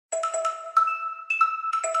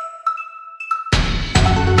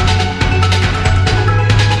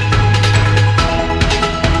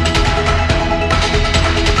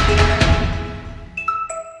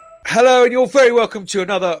Hello, and you're very welcome to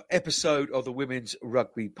another episode of the Women's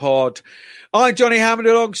Rugby Pod. I'm Johnny Hammond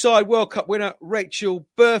alongside World Cup winner Rachel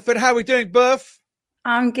Burford. How are we doing, Burf?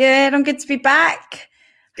 I'm good. I'm good to be back.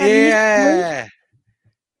 Yeah.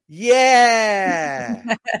 Gave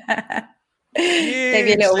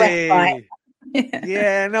you a little respite.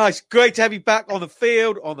 Yeah, nice. Great to have you back on the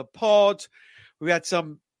field, on the pod. We had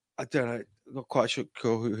some, I don't know, not quite sure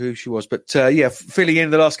who she was, but filling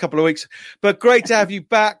in the last couple of weeks. But great to have you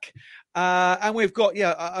back. And we've got,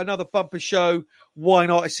 another bumper show. Why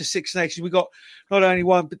not? It's the Six Nations. We've got not only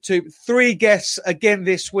one, but two, but three guests again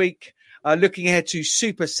this week. Looking ahead to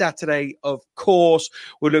Super Saturday, of course.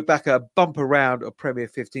 We'll look back at a bumper round of Premier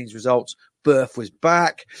 15's results. Burf was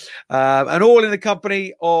back. And all in the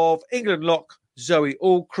company of England lock Zoe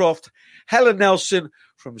Aldcroft, Helen Nelson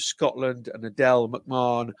from Scotland, and Adele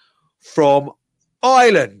McMahon from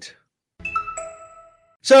Ireland.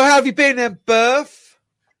 So how have you been then, Burf?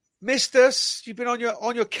 Missed us? You've been on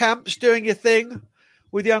your camps doing your thing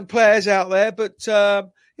with young players out there, but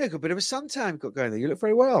got a bit of a suntan got going there. You look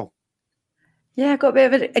very well. Yeah, I got a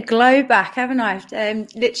bit of a glow back, haven't I?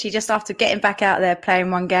 Literally just after getting back out there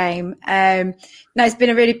playing one game. It's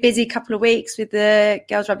been a really busy couple of weeks with the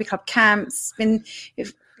Girls Rugby Club camps.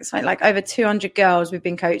 It's like over 200 girls we've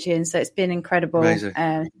been coaching, so it's been incredible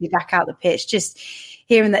to be back out the pitch. Just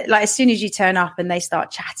hearing that, like as soon as you turn up and they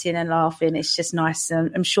start chatting and laughing, it's just nice.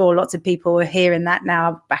 I'm sure lots of people are hearing that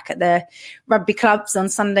now back at the rugby clubs on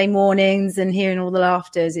Sunday mornings and hearing all the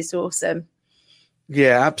laughters. It's awesome.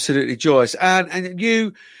 Yeah, absolutely joyous. And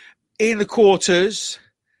you in the quarters,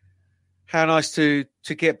 how nice to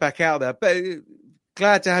get back out there. But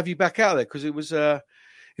glad to have you back out there because it was a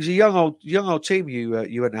young old team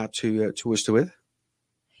you went out to Worcester with.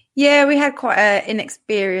 Yeah, we had quite an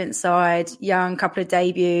inexperienced side, young, couple of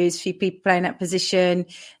debuts, a few people playing that position.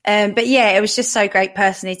 But yeah, it was just so great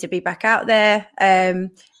personally to be back out there.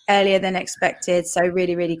 Earlier than expected, so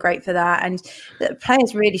really, really great for that. And the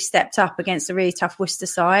players really stepped up against a really tough Worcester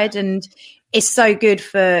side, and it's so good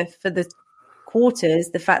for the quarters,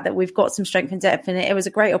 the fact that we've got some strength and depth in it. It was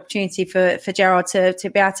a great opportunity for Gerard to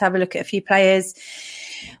be able to have a look at a few players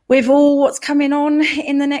with all what's coming on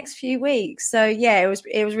in the next few weeks. So yeah, it was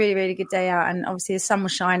really, really good day out, and obviously the sun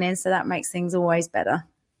was shining, so that makes things always better.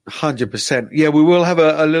 100%. Yeah, we will have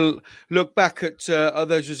a little look back at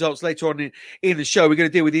those results later on in the show. We're going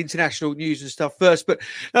to deal with the international news and stuff first. But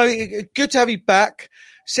no, good to have you back.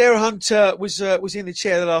 Sarah Hunter was in the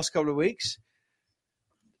chair the last couple of weeks.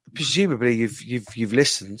 Presumably, you've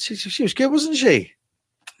listened. She was good, wasn't she?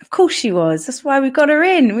 Of course she was. That's why we got her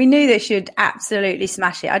in. We knew that she would absolutely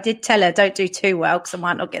smash it. I did tell her don't do too well because I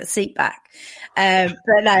might not get the seat back. But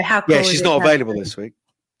no, how cool. Yeah, she's not available this week.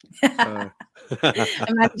 I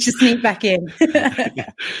managed to sneak back in.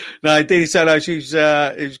 No, indeed. So no, it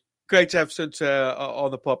was great to have Sunta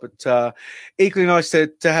on the pod, but equally nice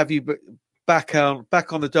to have you back on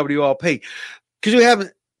the WRP because we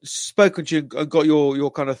haven't spoken to you and got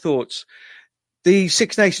your kind of thoughts. The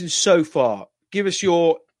Six Nations so far. Give us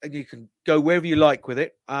and you can go wherever you like with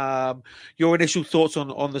it. Your initial thoughts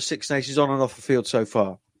on the Six Nations on and off the field so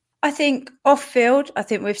far. I think off field,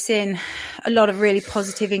 we've seen a lot of really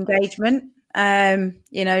positive engagement.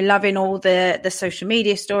 Loving all the social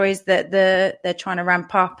media stories that they're trying to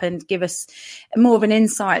ramp up and give us more of an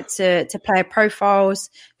insight to player profiles.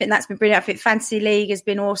 I think that's been brilliant. I think Fantasy League has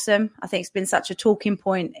been awesome. I think it's been such a talking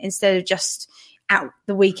point instead of just out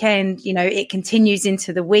the weekend. It continues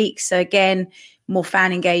into the week. So again, more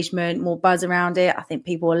fan engagement, more buzz around it. I think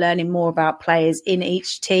people are learning more about players in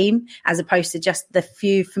each team as opposed to just the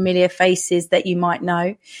few familiar faces that you might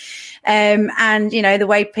know. And the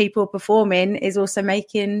way people are performing is also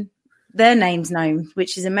making their names known,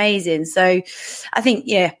 which is amazing. So I think,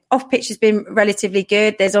 off pitch has been relatively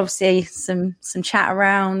good. There's obviously some chat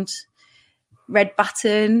around red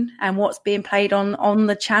button and what's being played on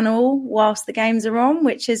the channel whilst the games are on,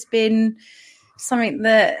 which has been something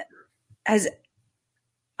that has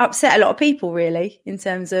upset a lot of people really in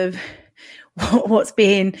terms of what's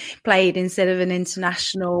being played instead of an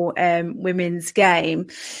international women's game.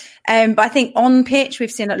 But I think on pitch,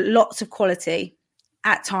 we've seen lots of quality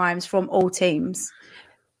at times from all teams.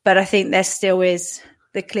 But I think there still is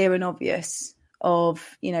the clear and obvious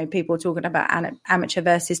of, people talking about amateur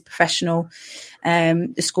versus professional.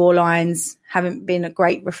 The score lines haven't been a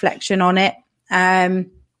great reflection on it. But,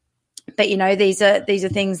 these are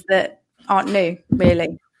things that aren't new,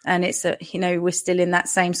 really. And it's, we're still in that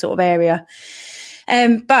same sort of area.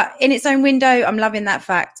 But in its own window, I'm loving that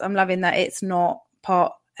fact. I'm loving that it's not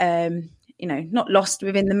part, not lost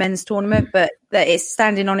within the men's tournament, but that it's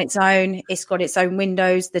standing on its own. It's got its own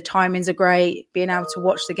windows. The timings are great, being able to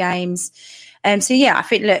watch the games. So, yeah, I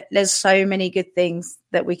think, look, there's so many good things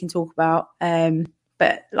that we can talk about.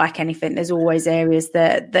 But like anything, there's always areas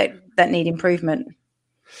that need improvement.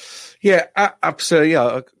 Yeah, absolutely. Yeah,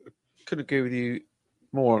 I couldn't agree with you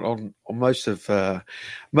more on most of that.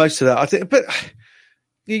 I think, but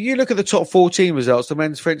you look at the top 14 results, the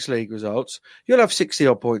men's French league results, you'll have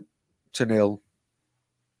 60-0.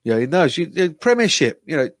 In those, the Premiership,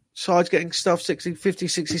 sides getting stuff 60, 50,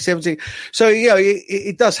 60, 70. So,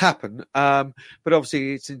 it does happen. But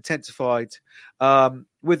obviously it's intensified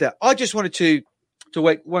with that. I just wanted to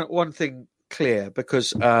make one thing clear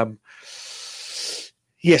because,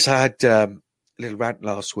 yes, I had a little rant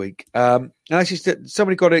last week. And actually,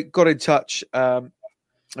 somebody got in touch, a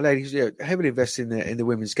lady who's heavily invested in the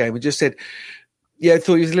women's game, and just said, I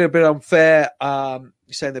thought it was a little bit unfair,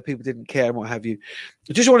 saying that people didn't care and what have you.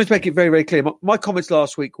 I just wanted to make it very, very clear. My comments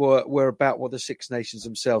last week were about what the Six Nations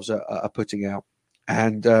themselves are putting out.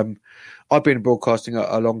 And I've been in broadcasting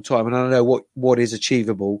a long time, and I know what is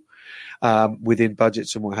achievable within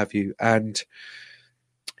budgets and what have you. And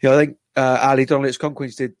I think Ali Donnelly at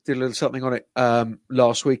Conqueens did a little something on it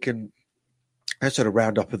last week, and that sort of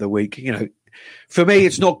roundup of the week. For me,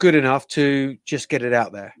 it's not good enough to just get it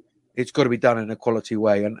out there. It's got to be done in a quality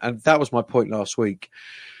way, and that was my point last week.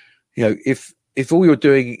 If all you're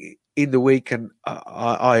doing in the week, and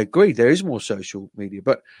I agree, there is more social media,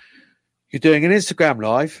 but you're doing an Instagram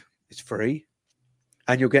live, it's free,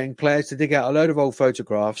 and you're getting players to dig out a load of old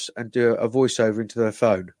photographs and do a voiceover into their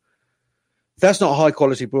phone. That's not high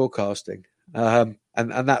quality broadcasting, and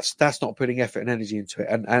that's not putting effort and energy into it,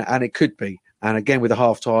 and it could be. And again, with the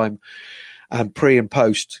halftime and pre and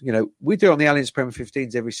post, we do it on the Allianz Premier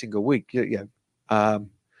 15s every single week. If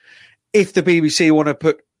the BBC want to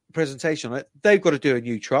put a presentation on it, they've got to do a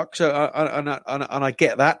new truck. So and I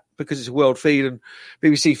get that because it's a world feed and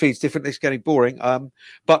BBC feed's different. It's getting boring,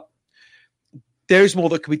 but there is more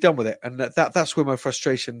that can be done with it, and that's where my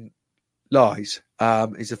frustration lies.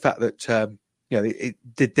 Is the fact that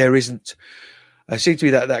there isn't. Seems to be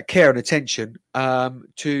that care and attention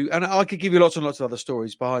to, and I could give you lots and lots of other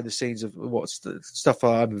stories behind the scenes of what's the stuff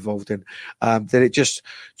I'm involved in. That it just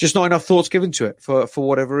not enough thoughts given to it for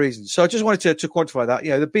whatever reason. So I just wanted to quantify that.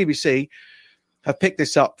 The BBC have picked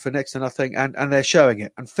this up for next to nothing, and they're showing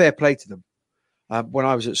it, and fair play to them. When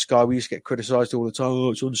I was at Sky, we used to get criticised all the time.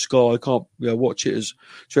 Oh, it's on Sky, I can't watch it as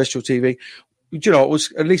terrestrial TV. It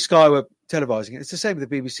was at least Sky were televising it. It's the same with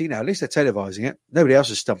the BBC now. At least they're televising it. Nobody else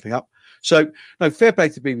is stumping up. So, no, fair play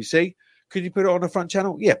to the BBC. Could you put it on a front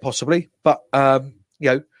channel? Yeah, possibly. But,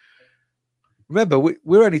 remember,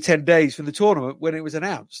 we're only 10 days from the tournament when it was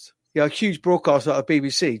announced. A huge broadcast out of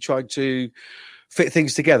BBC trying to fit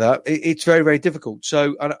things together. It's very, very difficult.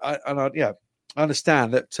 So, I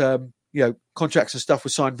understand that, contracts and stuff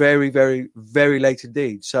were signed very, very, very late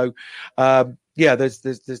indeed. So, there's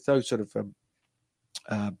those sort of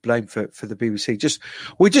blame for the BBC.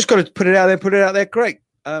 We just got to put it out there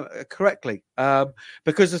correctly,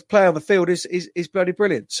 because the play on the field is bloody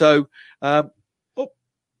brilliant. So, that's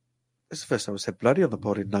the first time I said bloody on the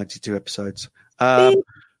pod in 92 episodes.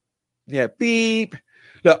 Beep.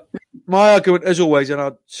 Look, my argument, as always, and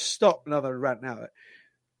I'll stop another rant now.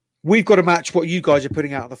 We've got to match what you guys are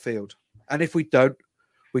putting out on the field, and if we don't,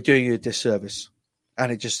 we're doing you a disservice.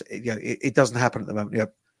 And it doesn't happen at the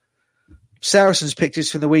moment. Saracens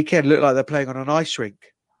pictures from the weekend look like they're playing on an ice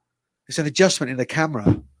rink. It's an adjustment in the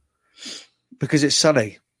camera because it's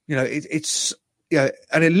sunny. It's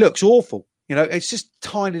and it looks awful. It's just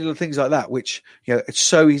tiny little things like that, which it's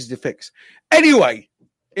so easy to fix. Anyway,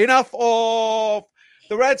 enough of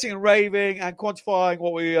the ranting and raving and quantifying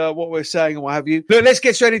what we're saying and what have you. Look, let's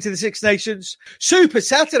get straight into the Six Nations Super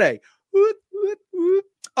Saturday. Whoop, whoop, whoop.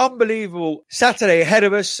 Unbelievable Saturday ahead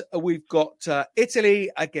of us. We've got Italy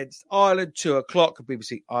against Ireland, 2:00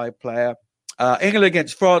 BBC iPlayer. England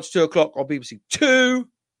against France, 2:00 on BBC Two,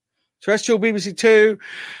 terrestrial BBC Two,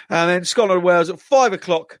 and then Scotland and Wales at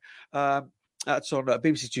 5:00. That's on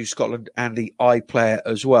BBC Two Scotland and the iPlayer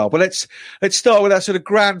as well. But let's start with that sort of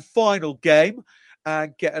grand final game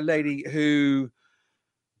and get a lady who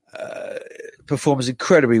performs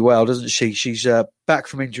incredibly well, doesn't she? She's back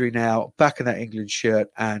from injury now, back in that England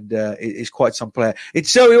shirt, and is quite some player.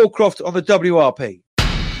 It's Zoe Allcroft on the WRP.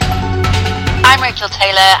 I'm Rachel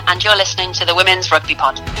Taylor, and you're listening to the Women's Rugby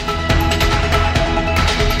Pod.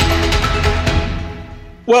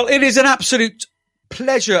 Well, it is an absolute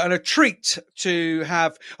pleasure and a treat to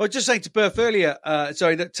have. I was just saying to Berth earlier,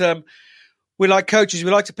 that we like we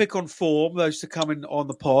like to pick on form, those to come in on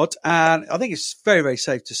the pod, and I think it's very, very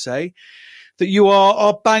safe to say that you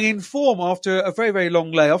are banging form after a very, very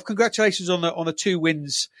long layoff. Congratulations on the 2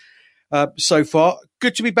 wins so far.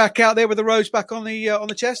 Good to be back out there with the rose back on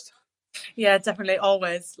the chest. Yeah, definitely.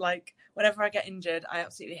 Always. Like, whenever I get injured, I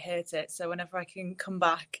absolutely hate it. So whenever I can come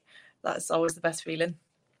back, that's always the best feeling.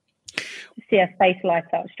 See her face light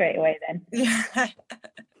up straight away then. Yeah.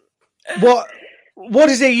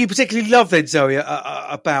 What is it you particularly love then, Zoe,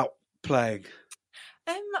 about playing?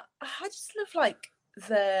 I just love like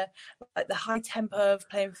the high tempo of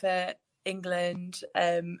playing for England,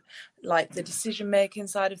 like the decision making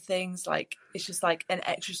side of things. Like, it's just like an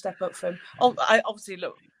extra step up from. I obviously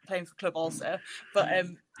love playing for club also, but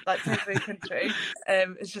like playing for the country,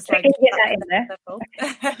 it's just like that in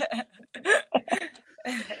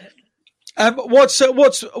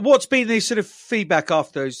what's been the sort of feedback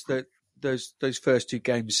after those first 2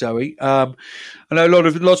 games, Zoe? I know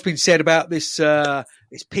lots been said about this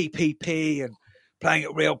PPP and playing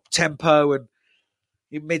at real tempo and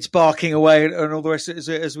Mid's barking away and all the rest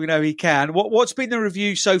as we know he can. What's been the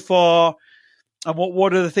review so far, and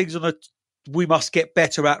what are the things we must get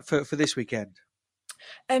better at for this weekend?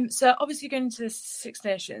 So obviously going into the Six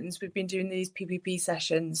Nations, we've been doing these PPP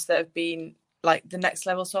sessions that have been like the next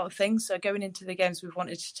level sort of thing. So going into the games, we've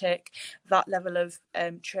wanted to take that level of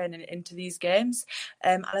training into these games.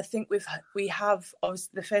 And I think we have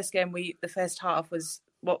obviously the first game, the first half was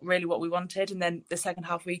what we wanted. And then the second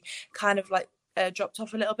half, we kind of like dropped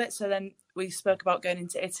off a little bit. So then we spoke about going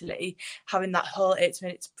into Italy, having that whole 80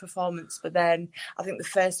 minutes performance. But then I think the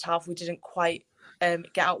first half, we didn't quite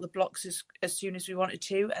get out the blocks as soon as we wanted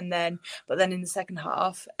to. But then in the second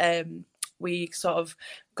half, we sort of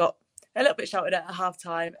got a little bit shouted at half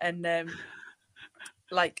time and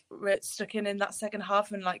like we're stuck in that second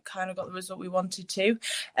half and like kind of got the result we wanted to.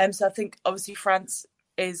 So I think obviously France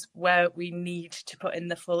is where we need to put in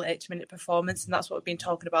the full 80-minute performance, and that's what we've been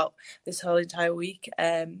talking about this whole entire week.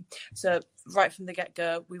 So right from the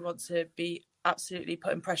get-go, we want to be absolutely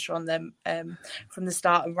putting pressure on them from the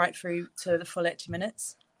start and right through to the full 80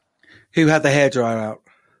 minutes. Who had the hairdryer out?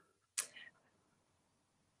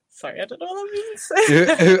 Sorry, I don't know what that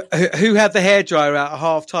means. who had the hairdryer out at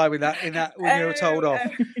half time in that when you were told off?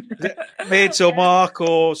 Mids or Mark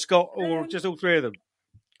or Scott or just all 3 of them?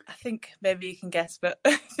 I think maybe you can guess, but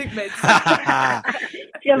I think Mids. Do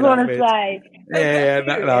you want to say? Yeah,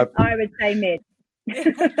 no. I would say Mid.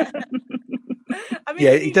 I mean,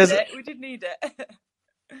 yeah, we did need it.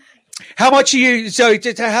 How much are you, Zoe,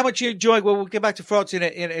 how much are you enjoying? Well, we'll get back to France in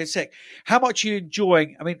a sec. How much are you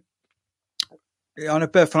enjoying? I mean, I know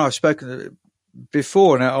Beth and I have spoken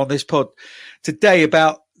before on this pod today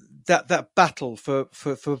about that battle for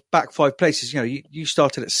back 5 places. You know, you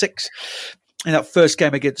started at 6 in that first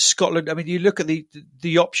game against Scotland. I mean, you look at the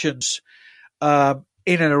options in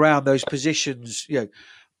and around those positions. You know,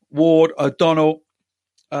 Ward, O'Donnell,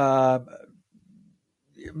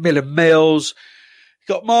 Mills. You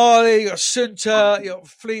got Marley, you got Sunter, you got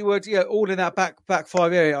Fleetwood. You know, all in that back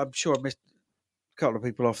 5 area. I'm sure I missed couple of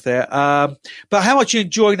people off there, but how much are you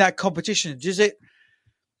enjoying that competition? Does it?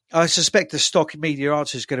 I suspect the stock media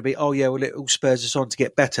answer is going to be, "Oh yeah, well it all spurs us on to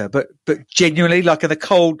get better." But genuinely, like in the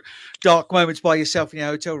cold, dark moments by yourself in your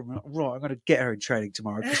hotel room, right? I'm going to get her in training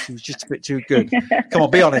tomorrow because she was just a bit too good. Come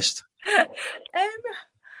on, be honest. I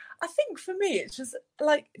think for me, it's just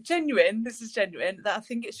like genuine. This is genuine. That I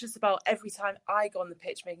think it's just about every time I go on the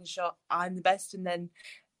pitch, making sure I'm the best, and then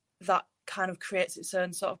that kind of creates its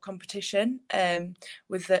own sort of competition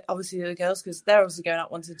with obviously the girls, because they're obviously going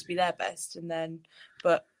out wanting to be their best,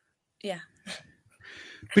 but yeah.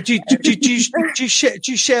 But do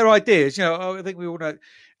you share ideas? You know, I think we all know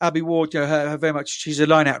Abby Ward. You know, her very much. She's a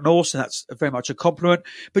line out Norse, and that's very much a compliment.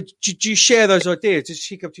 But do you share those ideas? Does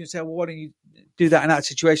she come to you and say, "Well, why don't you do that in that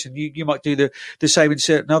situation? You might do the same in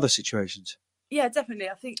certain other situations." Yeah, definitely.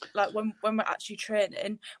 I think like when we're actually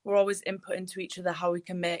training, we're always inputting to each other how we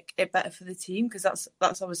can make it better for the team, because that's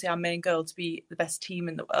obviously our main goal, to be the best team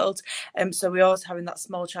in the world. So we're always having that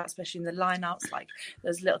small chat, especially in the line-outs, like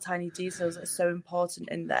those little tiny details that are so important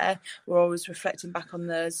in there. We're always reflecting back on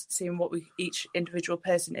those, seeing what each individual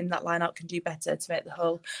person in that line-out can do better to make the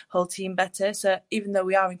whole team better. So even though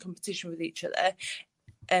we are in competition with each other,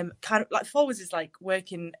 kind of like forwards is like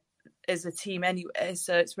working as a team anyway,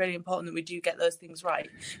 so it's really important that we do get those things right,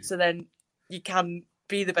 so then you can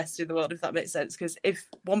be the best in the world, if that makes sense, because if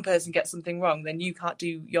one person gets something wrong, then you can't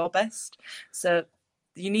do your best. So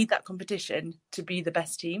you need that competition to be the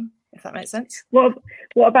best team, if that makes sense. What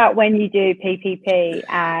about when you do PPP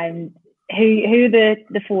and who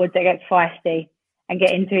the forwards that get feisty and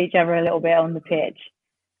get into each other a little bit on the pitch?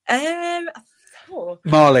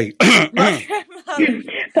 Marley.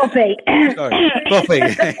 Poppy. Sorry, Poppy.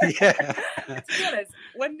 Yeah. To be honest,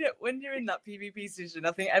 when you're in that PvP position,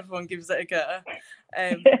 I think everyone gives it a go.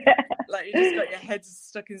 Like you just got your head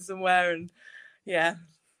stuck in somewhere, and yeah,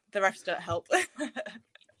 the refs don't help. Is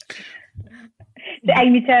it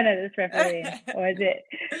Amy Turner that's refereeing, or is it?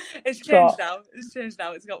 It's changed now. It's changed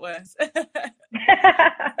now. It's got worse.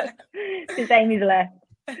 Since Amy's left.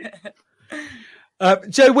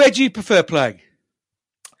 Joe, where do you prefer playing?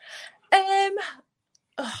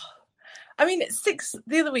 I mean, Six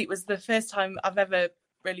the other week was the first time I've ever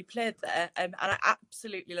really played there, and I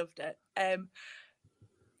absolutely loved it. I'm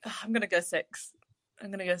going to go Six.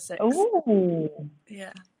 Oh,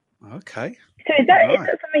 yeah. Okay. So is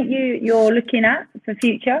that something you're looking at for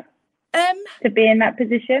future? To be in that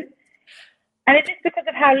position? And it's just because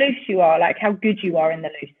of how loose you are, like how good you are in the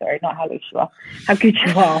loose. Sorry, not how loose you are. How good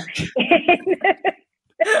you are.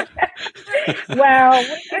 Well,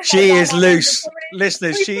 she is loose.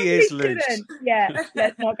 Listeners, she is loose. Yeah,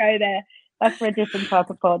 let's not go there. That's for a different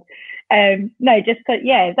type of pod. No, just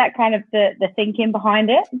is that kind of the thinking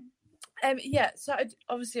behind it? Yeah, so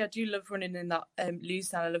obviously I do love running in that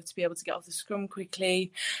loose, and I love to be able to get off the scrum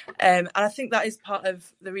quickly, and I think that is part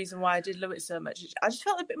of the reason why I did love it so much. I just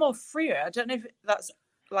felt a bit more freer. I don't know if that's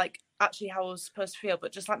like actually how I was supposed to feel,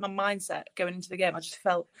 but just like my mindset going into the game, I just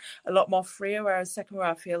felt a lot more freer, whereas second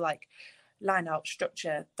row I feel like line out,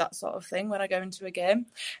 structure, that sort of thing when I go into a game.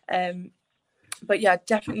 But yeah,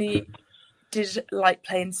 definitely did like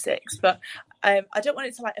playing Six, but I don't want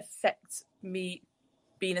it to like affect me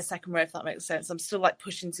being a second row, if that makes sense. I'm still like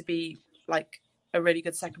pushing to be like a really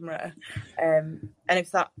good second row, and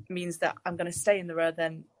if that means that I'm going to stay in the row,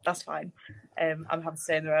 then that's fine. I'm happy to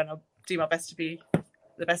stay in the row, and I'll do my best to be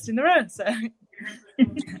the best in the row. So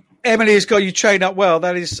Emily has got you trained up well.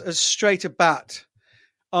 That is as straight a bat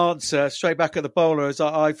answer, straight back at the bowler, as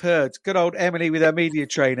I've heard. Good old Emily with her media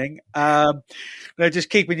training. Just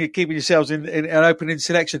keeping yourselves in an opening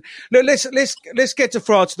selection. Look, let's get to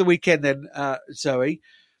France the weekend then, Zoe.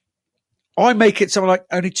 I make it something like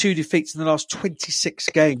only 2 defeats in the last 26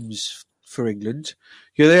 games for England.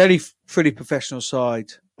 You're the only fully professional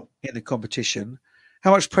side in the competition.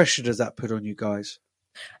 How much pressure does that put on you guys?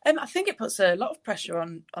 I think it puts a lot of pressure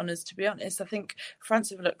on us, to be honest. I think France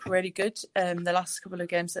have looked really good the last couple of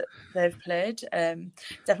games that they've played.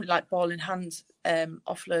 Definitely like ball in hand,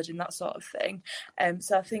 offloading, that sort of thing.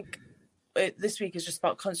 So I think this week is just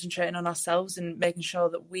about concentrating on ourselves and making sure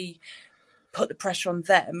that we put the pressure on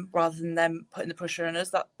them rather than them putting the pressure on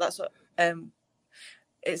us. That's what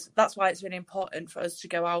that's why it's really important for us to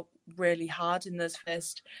go out really hard in those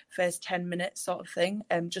first 10 minutes sort of thing,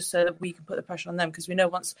 just so that we can put the pressure on them, because we know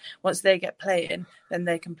once they get playing, then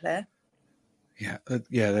they can play. Yeah,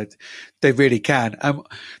 they really can.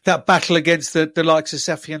 That battle against the likes of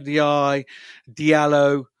Safian Diaye,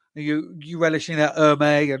 Diallo, you relishing that?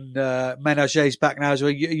 Hermé and Ménager's back now as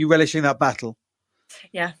well. You relishing that battle?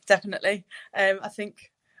 Yeah, definitely. I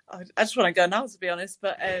think I just want to go now, to be honest,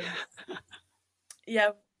 but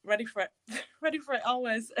yeah, ready for it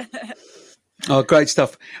always. Oh, great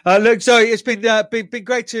stuff. Look, Zoe, it's been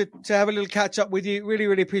great to have a little catch up with you. Really,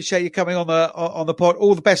 really appreciate you coming on the pod.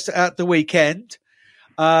 All the best at the weekend.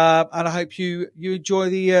 And I hope you enjoy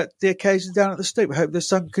the occasion down at the Stoop. I hope the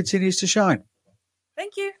sun continues to shine.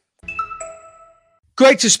 Thank you.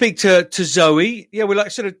 Great to speak to Zoe. Yeah, we're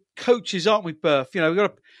like sort of coaches, aren't we, Berth? You know, we've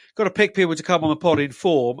got to pick people to come on the pod in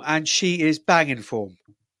form, and she is bang in form.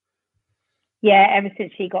 Yeah, ever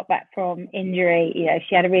since she got back from injury,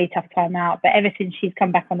 she had a really tough time out. But ever since she's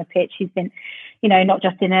come back on the pitch, she's been, not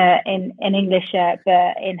just in an English shirt,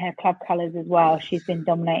 but in her club colours as well. She's been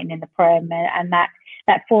dominating in the Prem, and that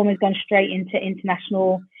form has gone straight into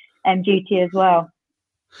international duty as well.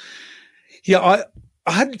 Yeah,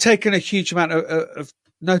 I hadn't taken a huge amount of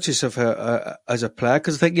notice of her as a player,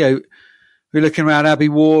 because I think, we were looking around Abby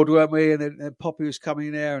Ward, weren't we? And then Poppy was coming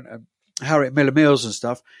in there, and Harriet Miller-Mills and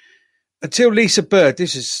stuff. Until Lisa Bird,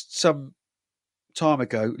 this is some time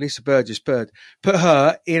ago, Lisa Burgess put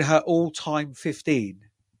her in her all-time 15.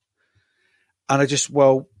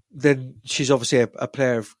 And then she's obviously a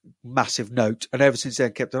player of massive note, and ever since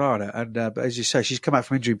then kept an eye on her. And but as you say, she's come out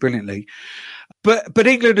from injury brilliantly. But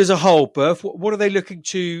England as a whole, Berth, what are they looking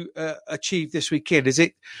to achieve this weekend? Is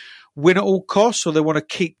it win at all costs, or they want to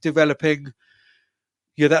keep developing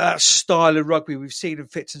that style of rugby we've seen in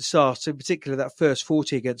fits and starts, in particular that first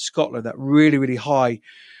 40 against Scotland, that really, really high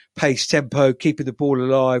pace tempo, keeping the ball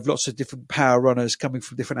alive, lots of different power runners coming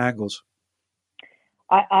from different angles?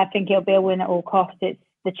 I think it'll be a win at all costs. It's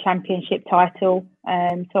the championship title,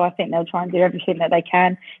 so I think they'll try and do everything that they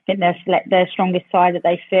can. I think they'll select their strongest side that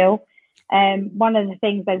they feel, one of the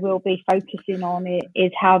things they will be focusing on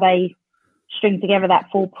is how they string together that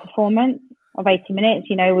full performance of 80 minutes.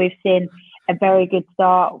 You know, we've seen a very good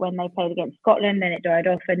start when they played against Scotland, then it died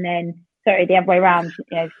off, and then, sorry, the other way around,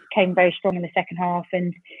 you know, came very strong in the second half.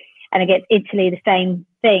 And against Italy, the same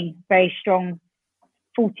thing, very strong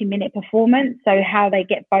 40-minute performance. So how they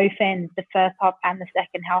get both ends, the first half and the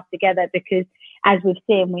second half together, because as we've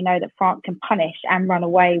seen, we know that France can punish and run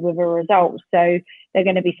away with a result. So they're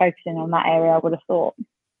going to be focusing on that area, I would have thought.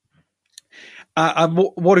 And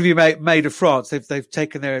what have you made of France? They've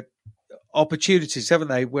taken their opportunities, haven't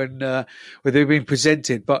they, when they've been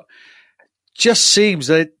presented? But just seems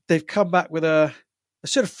that they've come back with a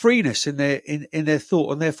sort of freeness in their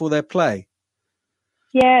thought and therefore their play.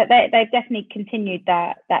 Yeah, they've definitely continued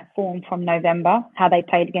that form from November, how they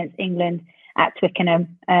played against England at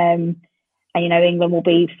Twickenham. And, you know, England will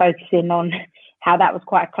be focusing on how that was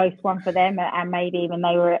quite a close one for them, and maybe even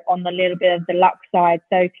they were on the little bit of the luck side.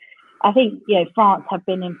 So I think, you know, France have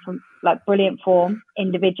been in brilliant form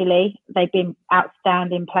individually. They've been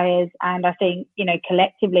outstanding players. And I think, you know,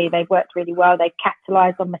 collectively they've worked really well. They've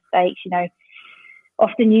capitalised on mistakes. You know,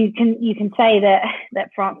 often you can say that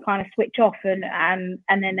France kind of switch off and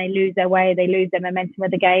then they lose their way, they lose their momentum of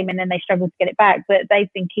the game, and then they struggle to get it back. But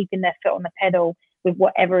they've been keeping their foot on the pedal with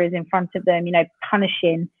whatever is in front of them, you know,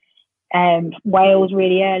 punishing Wales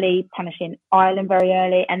really early, punishing Ireland very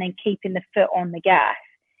early, and then keeping the foot on the gas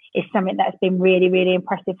is something that's been really, really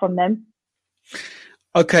impressive from them.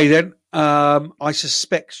 Okay, then. I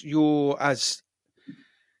suspect if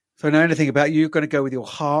I know anything about you, you're going to go with your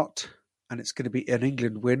heart, and it's going to be an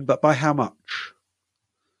England win, but by how much?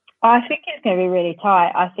 I think it's going to be really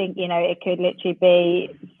tight. I think, you know, it could literally be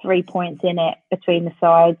 3 points in it between the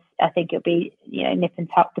sides. I think it'll be, you know, nip and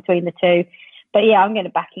tuck between the two. But yeah, I'm going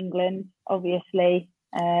to back England, obviously.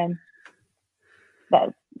 That's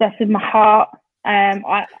with my heart.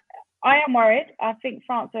 I am worried. I think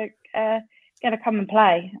France are going to come and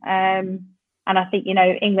play. And I think, you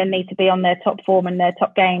know, England need to be on their top form and their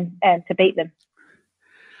top game to beat them.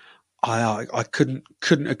 I couldn't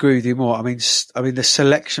agree with you more. I mean, the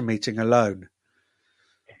selection meeting alone,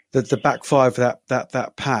 the back five of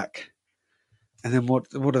that pack, and then what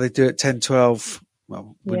do they do at 10, 12?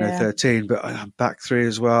 Well, we know 13, but back three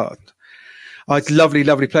as well. It's a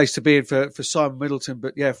lovely place to be in for Simon Middleton.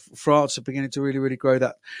 But yeah, France are beginning to really, really grow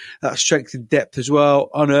that strength and depth as well.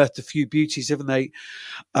 Unearthed a few beauties, haven't they?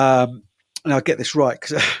 And I'll get this right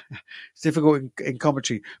because it's difficult in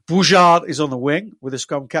commentary. Boujard is on the wing with a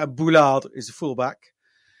scrum cap, and Boulard is the fullback.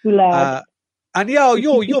 Boulard. And yeah,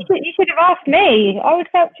 you should have asked me. I would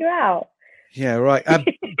have helped you out. Yeah, right.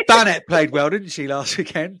 Bannett played well, didn't she, last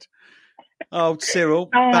weekend? Oh, Cyril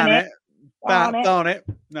Bannett. Darn it.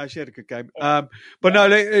 No, she had a good game. But no,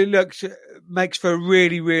 look, makes for a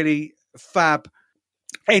really, really fab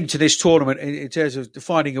end to this tournament in terms of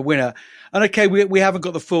finding a winner. And okay, we haven't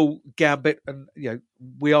got the full gambit, and you know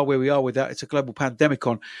we are where we are with that. It's a global pandemic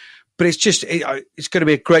on, but it's just it's going to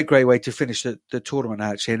be a great way to finish the tournament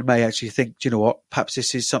actually, and it may actually think, do you know what, perhaps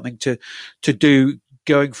this is something to do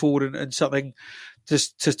going forward and something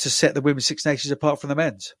just to set the Women's Six Nations apart from the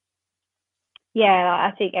men's. Yeah,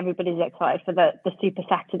 I think everybody's excited for the Super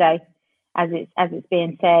Saturday, as it's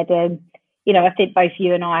being said. You know, I think both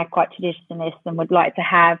you and I are quite traditionalists and would like to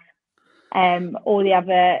have all the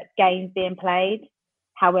other games being played.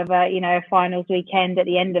 However, you know, a finals weekend at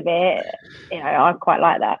the end of it, you know, I quite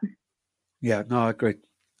like that. Yeah, no, I agree.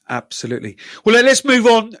 Absolutely. Well, let's move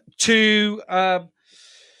on to the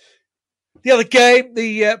other game,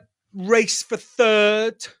 the race for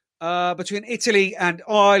third between Italy and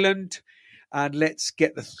Ireland. And let's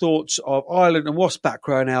get the thoughts of Ireland and Wasps back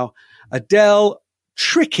row now. Adele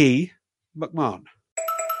Tricky McMahon.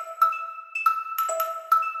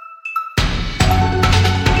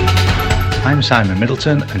 I'm Simon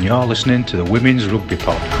Middleton and you're listening to the Women's Rugby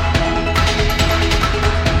Pod.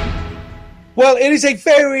 Well, it is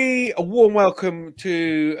a warm welcome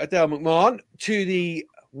to Adele McMahon to the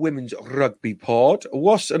Women's Rugby Pod, a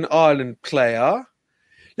Wasps and Ireland player.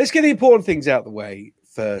 Let's get the important things out of the way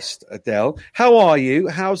first, Adele. How are you?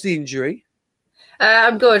 How's the injury?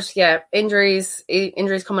 I'm good. Yeah, injuries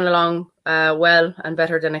coming along well and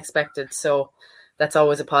better than expected. So that's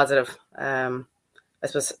always a positive. I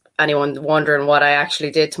suppose anyone wondering what I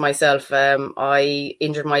actually did to myself, I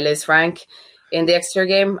injured my Liz Frank in the Exeter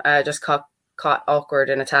game. Just caught awkward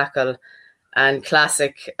in a tackle, and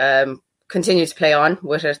classic. Continued to play on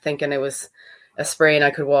with it, thinking it was a sprain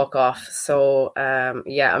I could walk off. So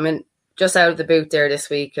yeah, I'm just out of the boot there this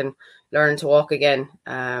week and learning to walk again.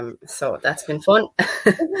 So that's been fun.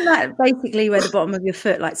 Isn't that basically where the bottom of your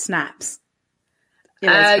foot like snaps?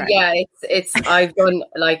 Yeah, it's I've done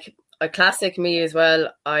like a classic me as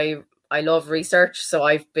well. I love research, so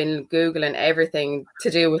I've been Googling everything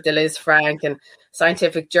to do with the Liz Frank and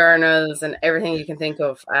scientific journals and everything you can think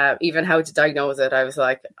of, even how to diagnose it. I was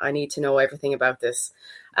like, I need to know everything about this.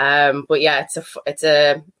 But yeah, it's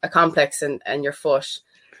a complex and your foot,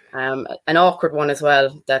 an awkward one as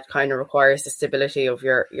well that kind of requires the stability of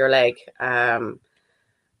your leg.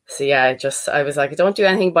 So yeah, I was like, don't do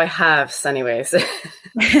anything by halves anyways.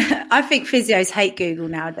 I think physios hate Google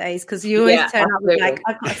nowadays because you always turn up with like,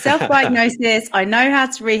 I've got self-diagnosis, I know how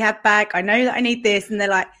to rehab back, I know that I need this, and they're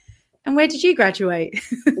like, and where did you graduate?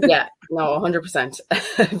 Yeah, no, 100%.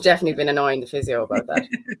 I've definitely been annoying the physio about that.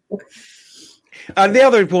 And the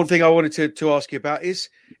other important thing I wanted to ask you about is,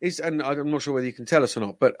 and I'm not sure whether you can tell us or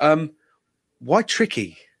not, but why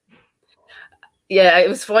Tricky? Yeah, it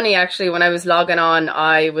was funny actually. When I was logging on,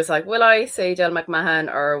 I was like, will I say Del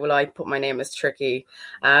McMahon or will I put my name as Tricky?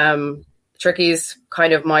 Tricky's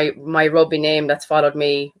kind of my rugby name that's followed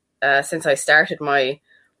me since I started my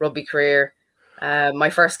rugby career. My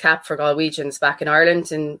first cap for Galwegians back in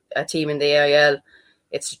Ireland in a team in the AIL.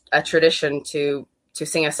 It's a tradition to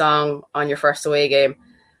sing a song on your first away game.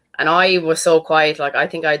 And I was so quiet. Like, I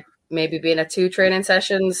think I'd maybe been at 2 training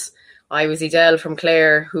sessions. I was Edel from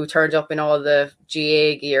Clare who turned up in all the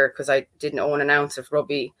GA gear because I didn't own an ounce of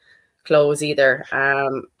rugby clothes either.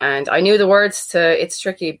 And I knew the words to It's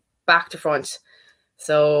Tricky back to front.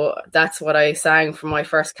 So that's what I sang for my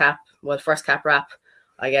first cap rap,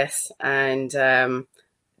 I guess. And the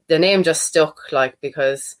name just stuck, like,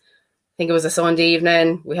 because I think it was a Sunday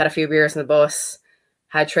evening. We had a few beers in the bus,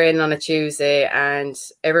 had training on a Tuesday, and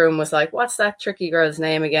everyone was like, what's that Tricky girl's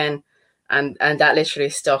name again? And that literally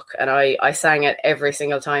stuck. And I sang it every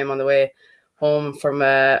single time on the way home from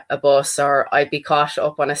a bus, or I'd be caught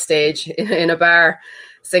up on a stage in a bar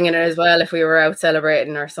singing it as well if we were out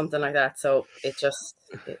celebrating or something like that. So it's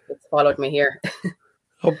followed me here.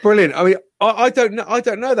 Oh, brilliant! I mean, I don't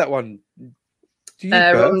know that one. Do you?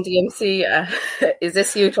 Run DMC. Is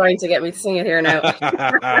this you trying to get me to sing it here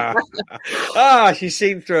now? She's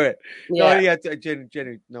seen through it. Yeah,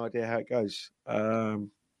 Jenny, no idea how it goes.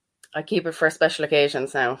 I keep it for special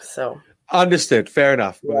occasions now. So understood. Fair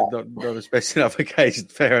enough. Yeah. Not a special enough occasion.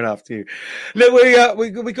 Fair enough to you. Look,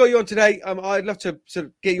 we got you on today. I'd love to sort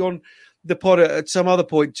of get you on the pod at some other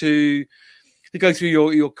point to go through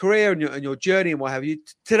your career and your journey and what have you.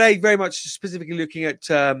 Today, very much specifically looking at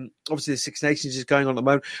obviously the Six Nations is going on at the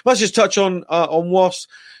moment. Let's just touch on Wasps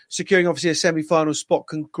securing obviously a semi-final spot.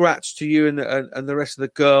 Congrats to you and the rest of the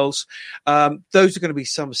girls. Those are going to be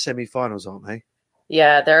some semi-finals, aren't they?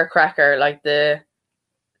 Yeah, they're a cracker. Like the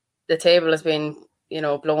table has been,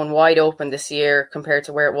 blown wide open this year compared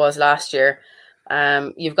to where it was last year.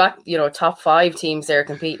 You've got, top 5 teams there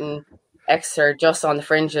competing. Exeter just on the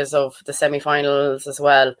fringes of the semi-finals as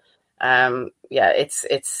well.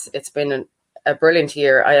 It's been a brilliant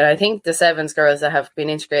year. I think the Sevens girls that have been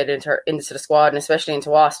integrated into the squad and especially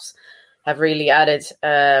into Wasps have really added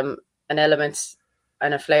an element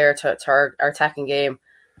and a flair to our attacking game.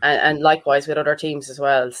 And likewise with other teams as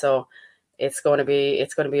well. So it's going to be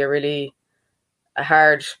a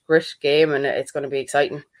hard grit game, and it's going to be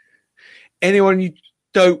exciting. Anyone you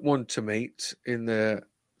don't want to meet in the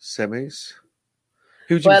semis?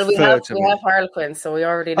 Who do you prefer to meet? We have Harlequins, so we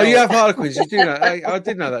already know. Oh, you have Harlequins. You do know. I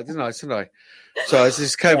did know that, didn't I? So it's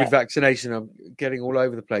this COVID vaccination. I'm getting all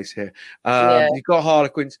over the place here. You've got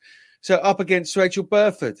Harlequins. So up against Rachel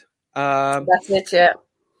Burford. That's it, yeah.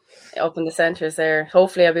 Up in the centres there.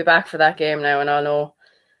 Hopefully I'll be back for that game now and I'll know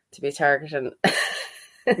to be targeting.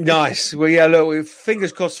 Nice. Well, yeah, look,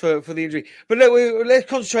 fingers crossed for the injury. But look, let's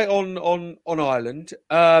concentrate on Ireland.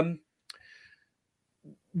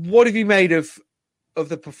 What have you made of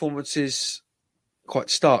the performances? Quite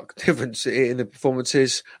stark difference in the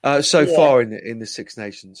performances so far in the Six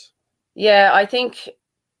Nations. Yeah, I think,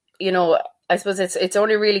 I suppose it's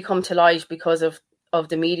only really come to light because of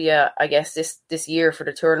the media, I guess, this year for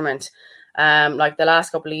the tournament. Like the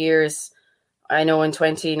last couple of years, I know in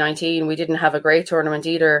 2019 we didn't have a great tournament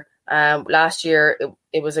either. Last year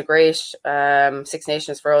it was a great Six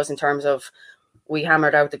Nations for us in terms of we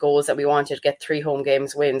hammered out the goals that we wanted to get 3 home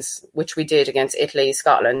games wins, which we did against Italy,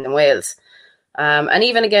 Scotland and Wales. And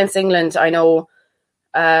even against England, I know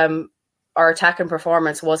our attacking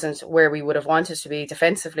performance wasn't where we would have wanted to be.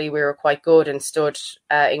 Defensively, we were quite good and stood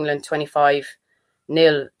England 25-0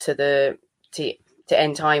 to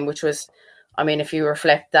end time, which was, I mean, if you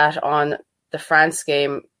reflect that on the France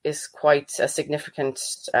game, is quite a significant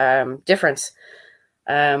difference.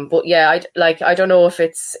 But yeah, I don't know if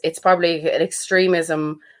it's probably an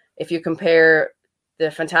extremism if you compare the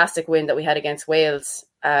fantastic win that we had against Wales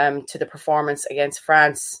to the performance against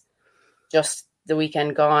France just the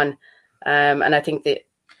weekend gone. And I think that,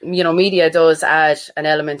 you know, media does add an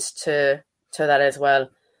element to that as well.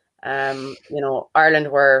 You know,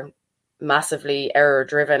 Ireland were massively error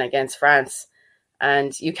driven against France,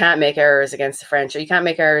 and you can't make errors against the French, or you can't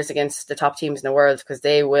make errors against the top teams in the world, because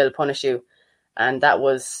they will punish you. And that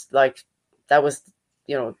was,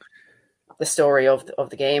 you know, the story of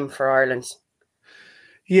the game for Ireland.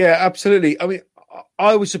 Yeah, absolutely. I mean,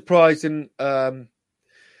 I was surprised, and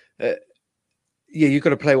you've got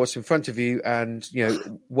to play what's in front of you, and you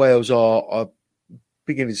know, Wales are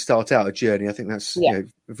beginning to start out a journey. I think that's you know,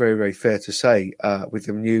 very, very fair to say, with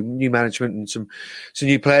the new management and some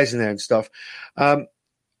new players in there and stuff. But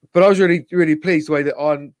I was really, really pleased the way that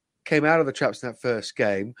Ireland came out of the traps in that first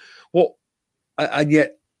game. And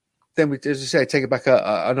yet, then we, as I say, take it back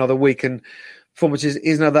another week, and performance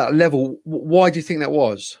isn't at that level. Why do you think that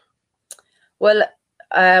was? Well,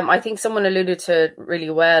 I think someone alluded to it really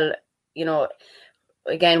well. You know,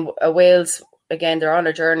 again, Wales, again, they're on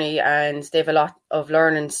a journey and they have a lot of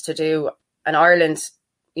learnings to do. And Ireland,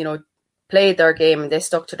 you know, played their game and they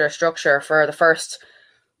stuck to their structure for the first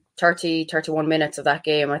 31 minutes of that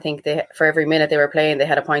game. I think for every minute they were playing, they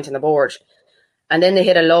had a point on the board. And then they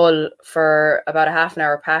hit a lull for about a half an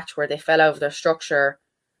hour patch where they fell out of their structure,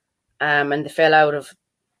 and they fell out of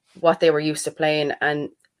what they were used to playing. And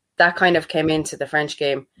that kind of came into the French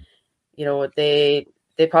game. You know, they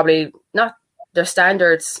probably not, their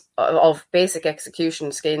standards of basic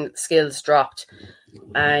execution skills dropped.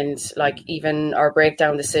 And like even our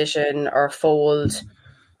breakdown decision, our fold,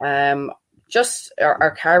 just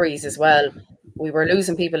our carries as well. We were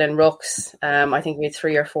losing people in rucks. I think we had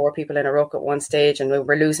 3 or 4 people in a ruck at one stage, and we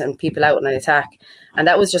were losing people out in an attack. And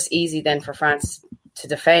that was just easy then for France to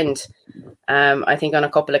defend. I think on a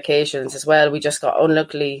couple of occasions as well, we just got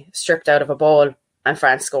unluckily stripped out of a ball and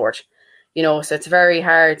France scored. You know, so it's very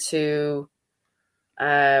hard to,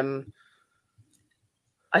 I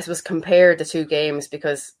suppose, compare the two games,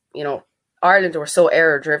 because, you know, Ireland were so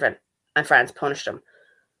error-driven and France punished them.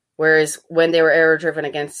 Whereas when they were error-driven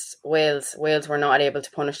against Wales, Wales were not able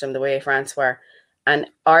to punish them the way France were. And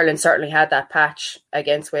Ireland certainly had that patch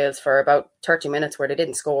against Wales for about 30 minutes where they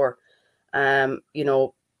didn't score. You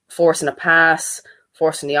know, forcing a pass,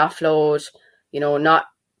 forcing the offload, you know, not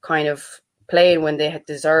kind of playing when they had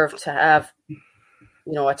deserved to have, you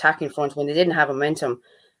know, attacking front when they didn't have momentum.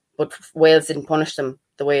 But Wales didn't punish them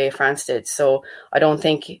the way France did. So I don't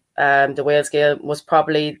think the Wales game was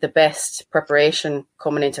probably the best preparation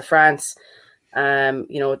coming into France. You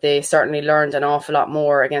know, they certainly learned an awful lot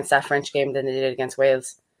more against that French game than they did against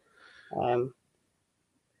Wales.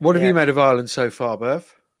 What have you made of Ireland so far,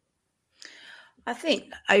 Bev? I think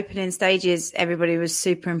opening stages, everybody was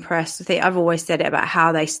super impressed. I think I've always said it about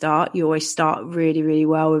how they start. You always start really, really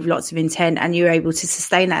well with lots of intent, and you're able to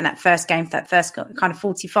sustain that in that first game for that first kind of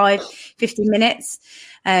 45, 50 minutes.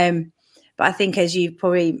 But I think, as you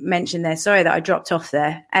probably mentioned there, sorry that I dropped off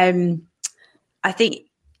there. I think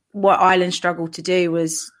what Ireland struggled to do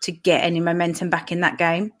was to get any momentum back in that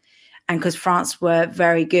game. And because France were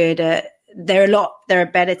very good at, they're a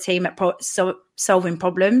better team at solving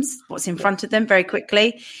problems, what's in front of them very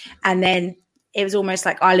quickly. And then it was almost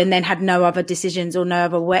like Ireland then had no other decisions or no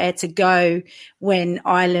other where to go when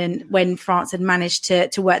France had managed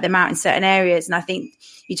to work them out in certain areas. And I think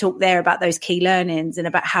you talk there about those key learnings and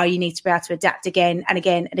about how you need to be able to adapt again and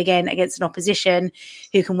again and again against an opposition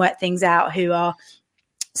who can work things out, who are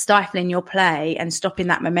stifling your play and stopping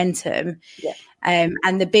that momentum. Yeah.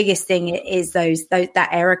 And the biggest thing is that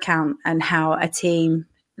error count and how a team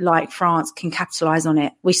like France can capitalise on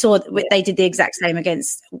it. We saw they did the exact same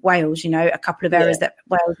against Wales, you know, a couple of errors that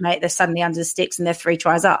Wales made, they're suddenly under the sticks and they're 3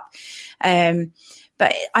 tries up.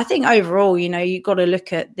 But I think overall, you know, you've got to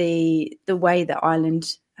look at the way that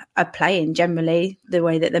Ireland are playing generally, the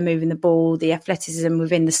way that they're moving the ball, the athleticism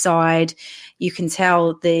within the side. You can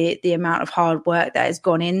tell the amount of hard work that has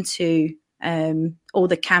gone into all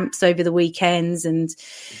the camps over the weekends, and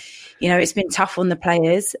you know, it's been tough on the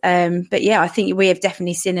players. But yeah, I think we have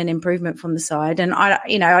definitely seen an improvement from the side, and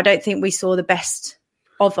I don't think we saw the best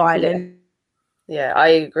of Ireland. Yeah, I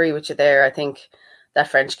agree with you there. I think that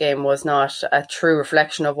French game was not a true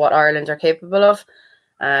reflection of what Ireland are capable of.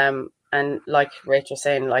 And like Rachel was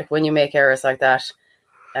saying, like when you make errors like that,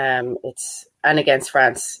 and against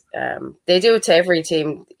France, they do it to every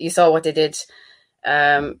team. You saw what they did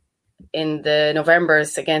in the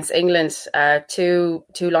Novembers against England, 2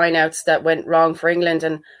 lineouts that went wrong for England,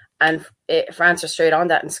 and France were straight on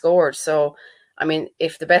that and scored. So, I mean,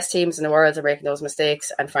 if the best teams in the world are making those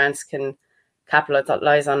mistakes and France can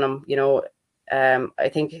capitalize on them, you know, I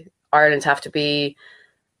think Ireland have to be,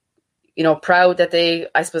 proud that they,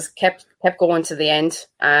 I suppose, kept going to the end,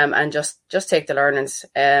 and just take the learnings,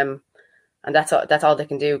 and that's all they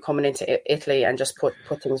can do coming into Italy, and just put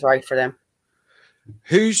things right for them.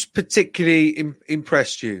 Who's particularly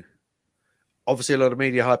impressed you? Obviously, a lot of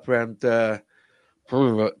media hype around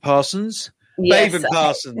Parsons. Yes. Bevan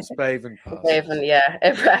Parsons. Bevan, yeah.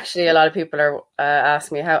 Actually, a lot of people are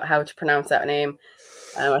asking me how to pronounce that name.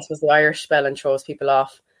 I suppose the Irish spelling throws people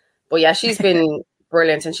off. But yeah, she's been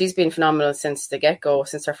brilliant, and she's been phenomenal since the get-go,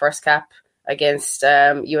 since her first cap against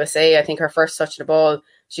USA. I think her first touch of the ball,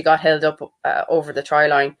 she got held up over the try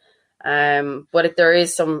line. But there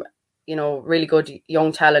is some, really good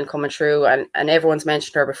young talent coming through, and everyone's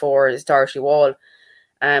mentioned her before, is Dorothy Wall.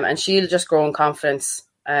 And she'll just grow in confidence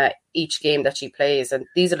each game that she plays. And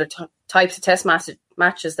these are the types of test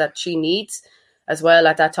matches that she needs as well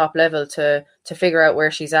at that top level to figure out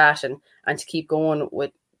where she's at and to keep going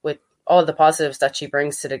with all the positives that she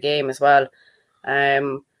brings to the game as well.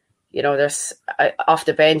 There's off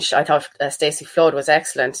the bench, I thought Stacey Flood was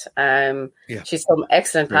excellent. She's some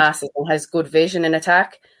excellent passes and has good vision in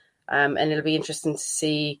attack. And it'll be interesting to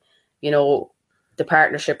see, the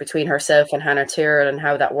partnership between herself and Hannah Tyrrell and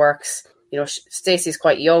how that works. Stacey's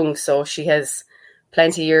quite young, so she has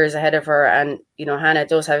plenty of years ahead of her. And, Hannah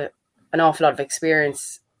does have an awful lot of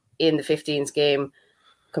experience in the 15s game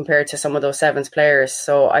compared to some of those sevens players.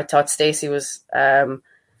 So I thought Stacey was an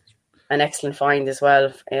excellent find as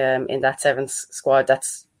well in that sevens squad.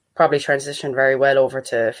 That's probably transitioned very well over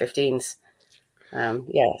to 15s.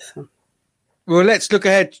 So. Well, let's look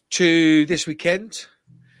ahead to this weekend.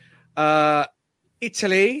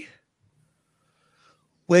 Italy.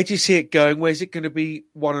 Where do you see it going? Where's it going to be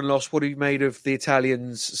won and lost? What have you made of the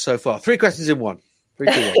Italians so far? 3 questions in one. 3,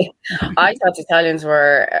 2, 1. I thought the Italians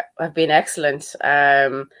have been excellent.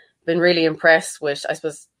 Been really impressed with, I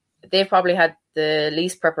suppose, they've probably had the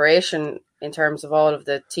least preparation in terms of all of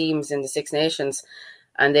the teams in the Six Nations,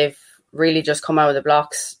 and they've really just come out of the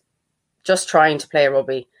blocks just trying to play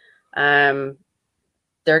rugby. They're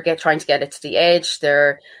trying to get it to the edge.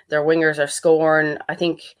 Their wingers are scoring. I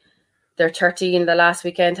think their 13 the last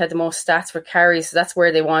weekend had the most stats for carries. So that's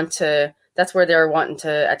where they're wanting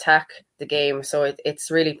to attack the game. So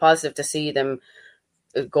it's really positive to see them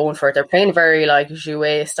going for it. They're playing very like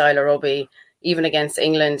jouet style of rugby, even against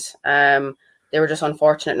England. They were just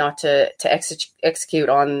unfortunate not to execute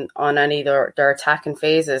on any of their attacking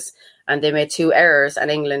phases, and they made 2 errors,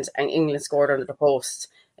 and England scored under the post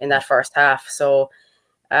in that first half. So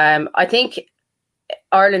I think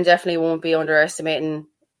Ireland definitely won't be underestimating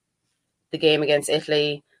the game against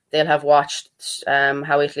Italy. They'll have watched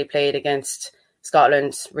how Italy played against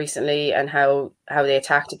Scotland recently and how they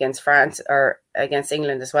attacked against France or against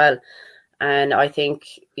England as well. And I think,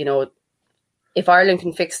 if Ireland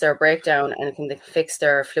can fix their breakdown and can fix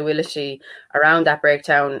their fluidity around that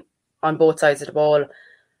breakdown on both sides of the ball,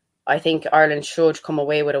 I think Ireland should come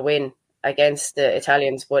away with a win against the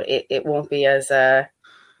Italians, but it won't be as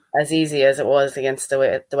easy as it was against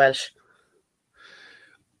the Welsh.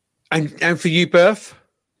 And for you, Berth?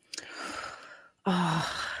 I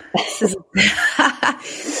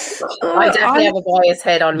definitely have a biased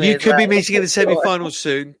head on me. You could be meeting in the semi-finals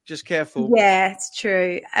soon. Just careful. Yeah, it's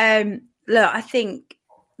true. Look, I think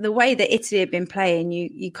the way that Italy have been playing,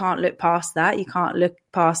 you can't look past that. You can't look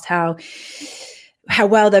past how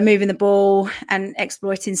well they're moving the ball and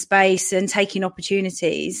exploiting space and taking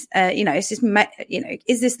opportunities. It's just,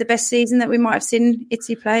 is this the best season that we might have seen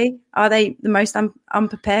Italy play? Are they the most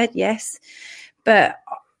unprepared? Yes. But,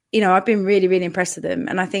 I've been really, really impressed with them.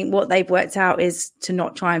 And I think what they've worked out is to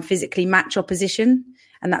not try and physically match opposition.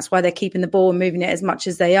 And that's why they're keeping the ball and moving it as much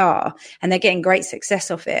as they are. And they're getting great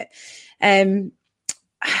success off it.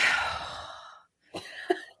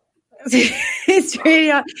 It's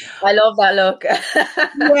really I love that look.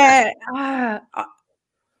 Yeah,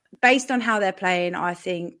 based on how they're playing, I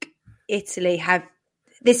think Italy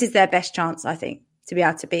this is their best chance, I think, to be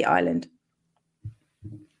able to beat Ireland.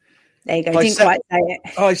 There you go. Didn't quite say it.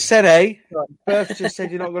 I said Berth just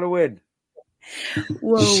said you're not going to win.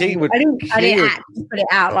 Whoa, she would. I didn't actually put it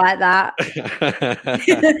out like that.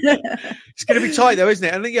 It's going to be tight though, isn't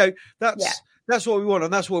it? And that's what we want,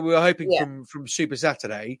 and that's what we were hoping from Super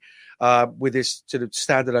Saturday with this sort of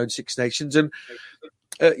standalone Six Nations. And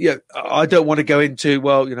I don't want to go into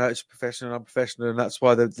it's professional and unprofessional, and that's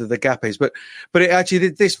why the gap is. But it actually,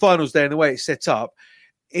 this finals day and the way it's set up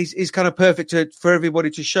is kind of perfect for everybody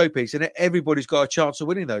to showpiece, and everybody's got a chance of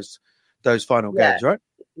winning those final games, right?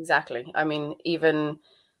 Exactly. I mean, even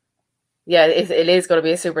yeah, it is going to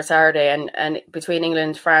be a super Saturday, and between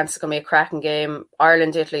England, France, it's going to be a cracking game.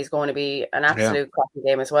 Ireland, Italy is going to be an absolute cracking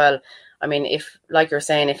game as well. I mean, if, like you're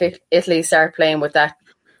saying, if Italy start playing with that,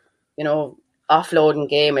 offloading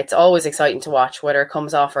game, it's always exciting to watch, whether it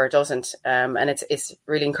comes off or it doesn't. And it's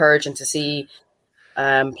really encouraging to see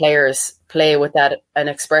players play with that and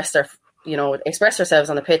express themselves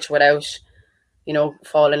on the pitch without,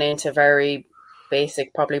 falling into very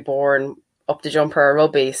basic, probably boring up the jumper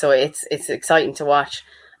rugby. So it's exciting to watch,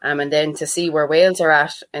 and then to see where Wales are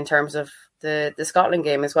at in terms of the Scotland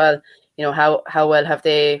game as well. How well have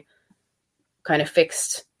they kind of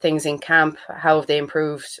fixed things in camp? How have they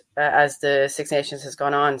improved as the Six Nations has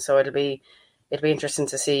gone on? So it'll be interesting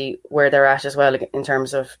to see where they're at as well in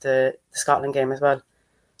terms of the Scotland game as well.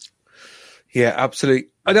 Yeah, absolutely.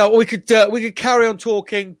 I know we could carry on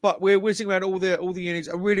talking, but we're whizzing around all the units.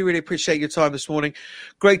 I really, really appreciate your time this morning.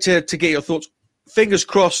 Great to get your thoughts. Fingers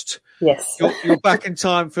crossed. Yes, you're back in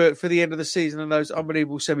time for the end of the season and those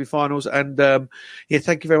unbelievable semi-finals. And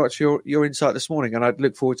thank you very much for your insight this morning. And I'd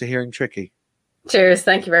look forward to hearing Tricky. Cheers.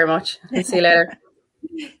 Thank you very much. See you later.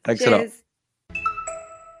 Thanks a lot.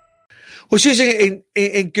 Well, she's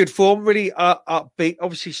in good form, really upbeat.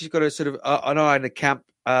 Obviously, she's got a sort of an eye on the camp.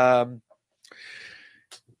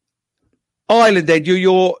 Ireland, then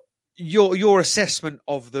your assessment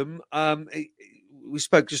of them. We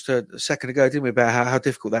spoke just a second ago, didn't we, about how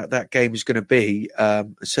difficult that game is going to be,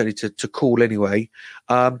 certainly to call anyway.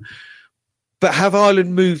 But have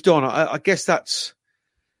Ireland moved on? I guess that's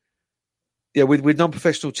with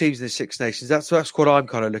non-professional teams in the Six Nations. That's what I'm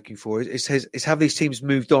kind of looking for. Is have these teams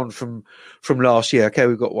moved on from last year? Okay,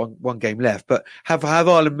 we've got one game left, but have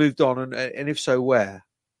Ireland moved on, and if so, where?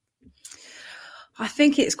 I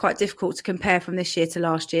think it's quite difficult to compare from this year to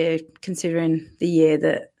last year, considering the year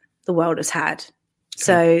that the world has had.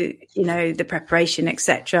 So, the preparation,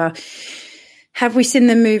 etc. Have we seen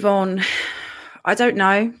them move on? I don't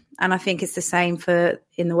know. And I think it's the same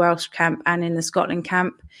in the Welsh camp and in the Scotland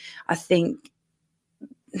camp. I think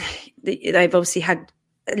they've obviously had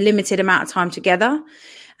a limited amount of time together.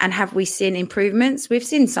 And have we seen improvements? We've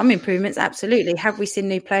seen some improvements, absolutely. Have we seen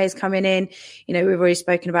new players coming in? We've already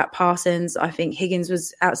spoken about Parsons. I think Higgins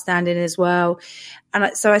was outstanding as well.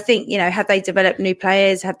 And so I think, have they developed new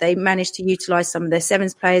players? Have they managed to utilise some of their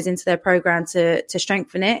sevens players into their programme to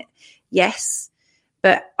strengthen it? Yes.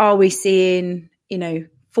 But are we seeing,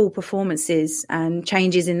 full performances and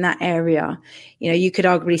changes in that area? You could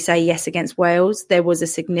arguably say yes against Wales. There was a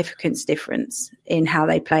significant difference in how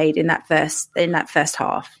they played in that first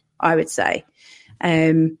half, I would say.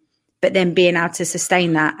 But then being able to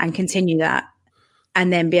sustain that and continue that,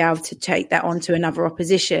 and then be able to take that on to another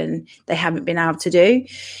opposition, they haven't been able to do.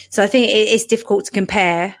 So I think it's difficult to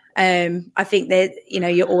compare. I think that,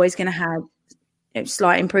 you're always going to have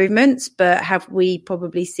slight improvements, but have we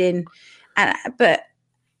probably seen, but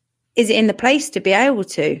is it in the place to be able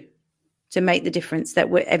to make the difference that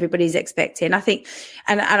everybody's expecting? I think,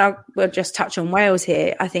 and I will just touch on Wales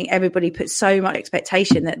here. I think everybody put so much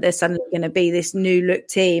expectation that they're suddenly going to be this new look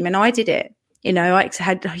team. And I did it. I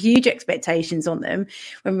had huge expectations on them,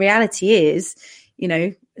 when reality is,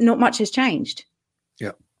 not much has changed.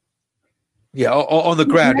 Yeah. Yeah. On the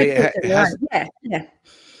ground, it has. Yeah.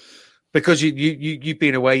 Because you've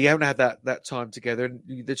been away, you haven't had that time together,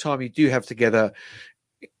 and the time you do have together,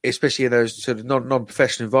 especially in those sort of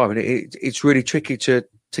non-professional environment, it's really tricky to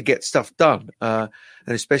get stuff done, and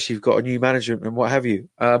especially if you've got a new management and what have you.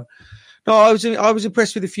 No, I was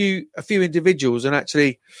impressed with a few individuals, and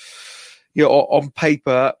actually, on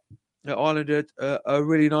paper, Ireland are a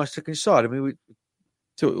really nice looking side. I mean,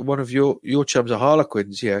 one of your chums are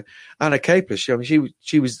Harlequins, Anna Capelish. I mean,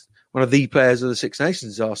 she was one of the players of the Six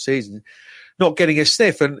Nations last season, not getting a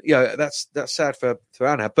sniff, and that's sad for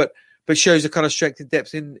Anna, but shows the kind of strength and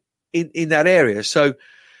depth in that area. So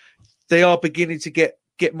they are beginning to get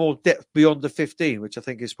more depth beyond the 15, which I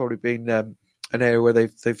think has probably been an area where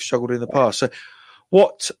they've struggled in the past. So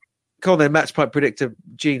come on then, match point predictor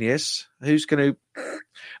genius. Who's going to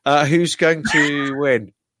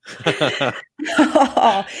win?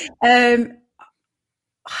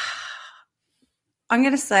 I'm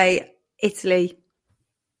going to say Italy.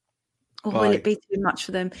 Or will it be too much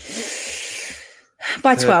for them?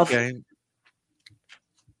 By 12. Game.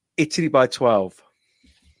 Italy by 12.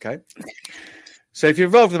 Okay. So if you're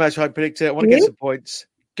involved in the match point predictor, I want to get some points,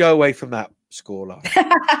 go away from that scoreline.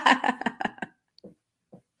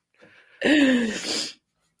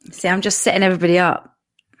 See, I'm just setting everybody up.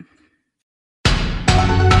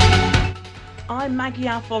 I'm Maggie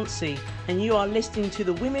Alfonsi, and you are listening to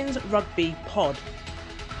the Women's Rugby Pod.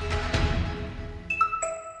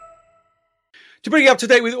 to bring you up to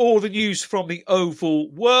date with all the news from the oval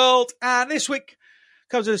world. And this week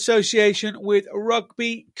comes in association with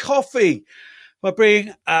Rugby Coffee. By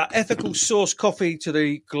bringing ethical source coffee to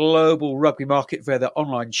the global rugby market via their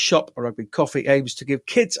online shop, Rugby Coffee aims to give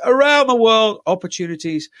kids around the world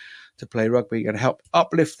opportunities to play rugby and help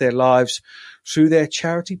uplift their lives through their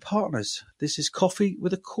charity partners. This is coffee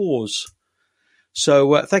with a cause.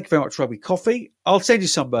 So thank you very much, Rugby Coffee. I'll send you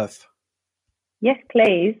some, Berth. Yes,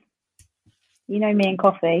 please. You know me and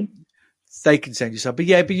coffee. They can send you some. But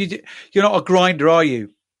you're not a grinder, are you?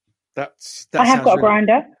 I have got a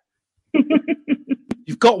grinder.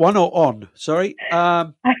 You've got one or on? Sorry.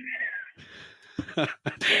 Where's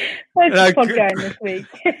the pod going this week?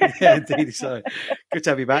 Yeah, indeed. So good to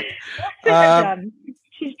have you back.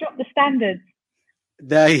 She's dropped the standards.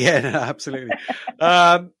 Absolutely.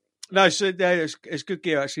 No, so it's good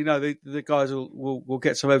gear actually. No, the guys will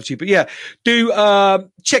get some over to you. But yeah, do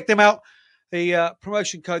check them out. The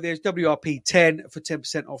promotion code there is WRP10 for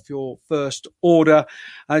 10% off your first order.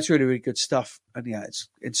 It's really, really good stuff. And yeah, it's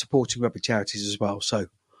in supporting rugby charities as well. So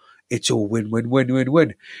it's all win, win, win, win,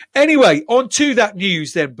 win. Anyway, on to that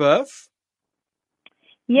news then, Berth.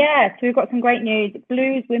 Yeah, so we've got some great news.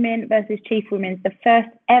 Blues women versus Chief women's, the first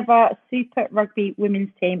ever Super Rugby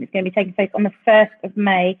women's team is going to be taking place on the 1st of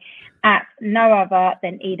May at no other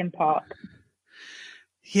than Eden Park.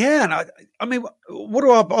 Yeah, and I mean, what do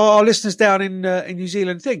our listeners down in New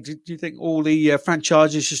Zealand think? Do you think all the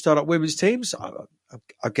franchises should start up women's teams?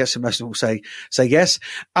 I guess most of them will say yes.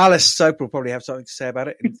 Alice Soper will probably have something to say about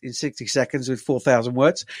it in 60 seconds with 4,000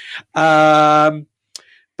 words.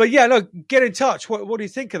 But yeah, look, get in touch. What do you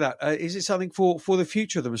think of that? Is it something for the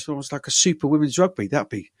future of them? It's almost like a super women's rugby. That'd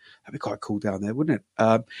be quite cool down there, wouldn't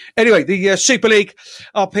it? Anyway, the Super League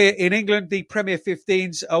up here in England, the Premier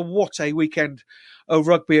 15s. What a weekend of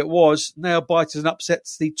rugby it was. Nail biters and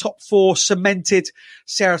upsets. The top four cemented: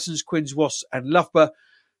 Saracens, Quins, Wasps and Loughborough.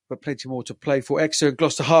 But plenty more to play for. Exeter and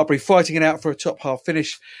Gloucester Hartpury fighting it out for a top half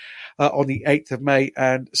finish on the 8th of May.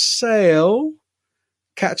 And Sale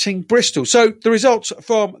catching Bristol. So the results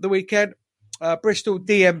from the weekend: Bristol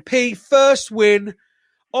DMP, first win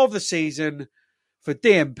of the season for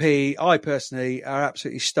DMP. I personally are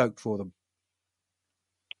absolutely stoked for them.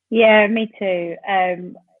 Yeah, me too.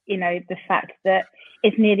 The fact that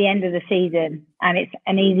it's near the end of the season and it's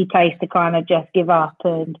an easy place to kind of just give up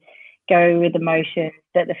and go with emotion.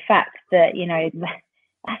 But the fact that,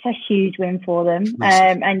 that's a huge win for them.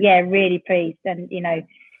 And yeah, really pleased. And,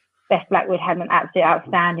 Beth Blackwood had an absolute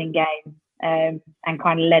outstanding game and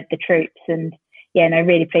kind of led the troops. And yeah,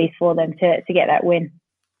 really pleased for them to get that win.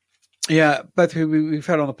 Yeah, both who we've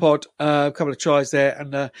had on the pod, a couple of tries there,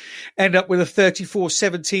 and end up with a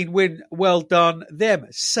 34-17 win. Well done them.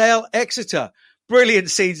 Sale Exeter, brilliant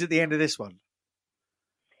scenes at the end of this one.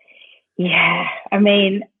 Yeah, I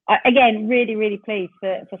mean, again, really, really pleased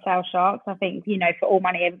for Sale Sharks. I think, for all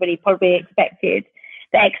money, everybody probably expected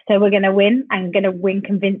that Exeter were going to win and going to win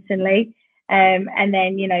convincingly. And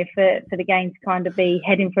then, for the game to kind of be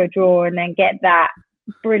heading for a draw and then get that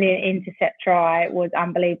brilliant intercept try was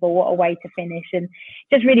unbelievable. What a way to finish, and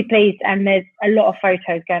just really pleased. And there's a lot of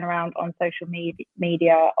photos going around on social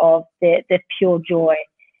media of the pure joy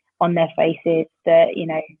on their faces that,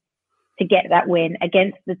 to get that win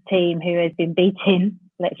against the team who has been beating.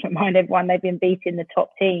 Let's remind everyone they've been beating the top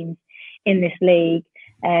teams in this league.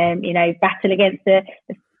 Battle against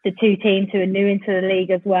the two teams who are new into the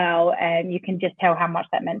league as well. You can just tell how much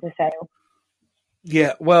that meant to Sale.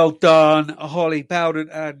 Yeah, well done, Holly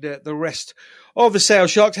Bowden and the rest of the Sale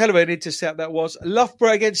Sharks. Hell of an intercept that was.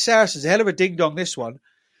 Loughborough against Saracens. Hell of a ding-dong, this one.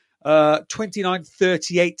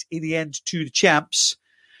 29-38 in the end to the champs.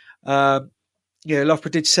 Loughborough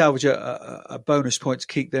did salvage a bonus point to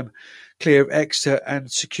keep them clear of Exeter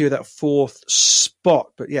and secure that 4th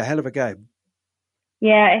spot. But yeah, hell of a game.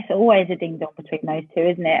 Yeah, it's always a ding-dong between those two,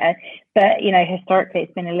 isn't it? But, historically,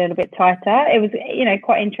 it's been a little bit tighter. It was,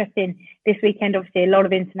 quite interesting this weekend. Obviously, a lot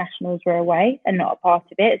of internationals were away and not a part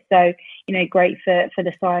of it. So, great for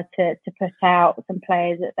the side to put out some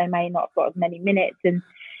players that they may not have got as many minutes.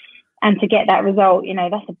 And to get that result,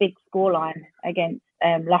 that's a big scoreline against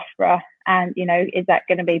Loughborough. And, is that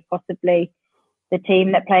going to be possibly the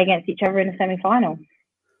team that play against each other in the semi-final?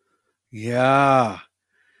 Yeah.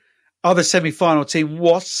 Other semi-final team,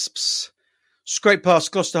 Wasps, scraped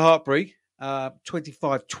past Gloucester Hartpury,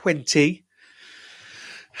 25-20.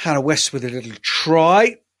 Hannah West with a little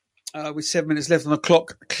try, with 7 minutes left on the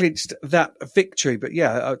clock, clinched that victory. But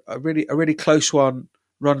yeah, a really close run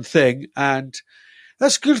thing, and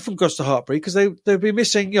that's good from Gloucester Hartpury because they've been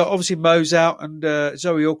missing. Obviously Mo's out and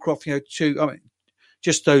Zoe Allcroft.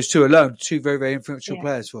 just those two alone, two very, very influential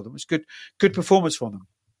players for them. It's good performance from them.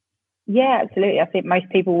 Yeah, absolutely. I think most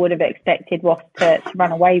people would have expected Wasps to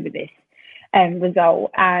run away with this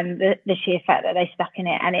result, and the sheer fact that they stuck in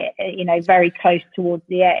it and it, very close towards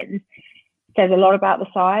the end, says a lot about the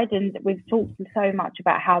side. And we've talked so much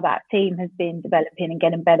about how that team has been developing and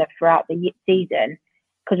getting better throughout the season,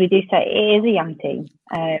 because we do say it is a young team.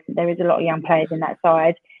 There is a lot of young players in that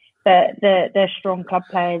side, but they're strong club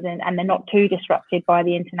players and they're not too disrupted by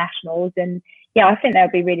the internationals. And yeah, I think they'll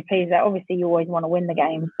be really pleased. That obviously you always want to win the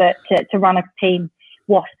games, but to run a team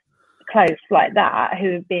close like that,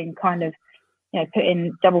 who have been kind of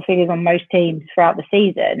putting double figures on most teams throughout the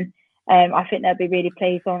season, I think they'll be really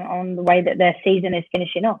pleased on the way that their season is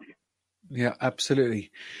finishing off. Yeah,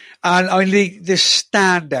 absolutely. And I mean, the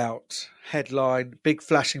standout headline, big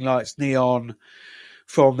flashing lights, neon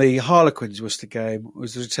from the Harlequins Worcester game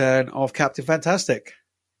was the return of Captain Fantastic.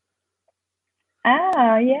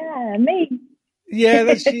 Ah, yeah, me. Yeah,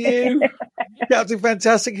 that's you. Captain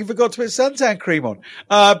Fantastic. You forgot to put suntan cream on.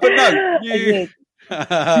 But no, you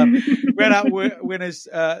ran out winners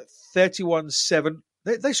 31-7.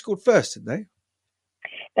 They scored first, didn't they?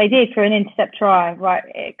 They did, for an intercept try,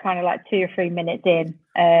 right, kind of like 2 or 3 minutes in.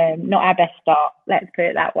 Not our best start, let's put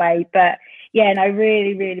it that way. But yeah, no,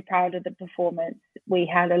 really, really proud of the performance. We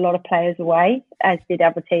had a lot of players away, as did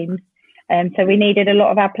other teams. So we needed a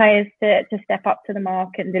lot of our players to step up to the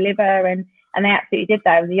mark and deliver, and they absolutely did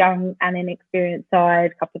that. It was a young and inexperienced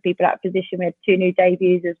side, a couple of people out of position. We had 2 new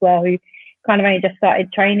debuts as well, who kind of only just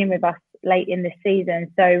started training with us late in the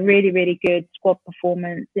season. So really, really good squad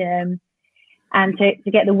performance. And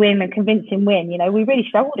to get the win, and convincing win, we really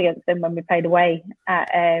struggled against them when we played away at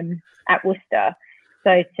Worcester.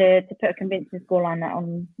 So to put a convincing scoreline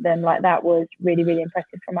on them like that was really, really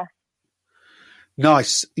impressive from us.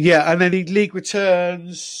 Nice. Yeah, and then the league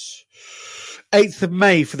returns 8th of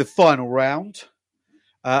May for the final round.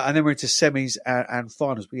 And then we're into semis and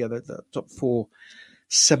finals. But yeah, the top 4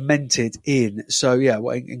 cemented in. So yeah,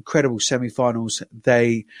 what incredible semi-finals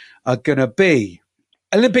they are going to be.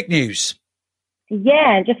 Olympic news.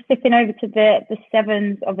 Yeah, just flipping over to the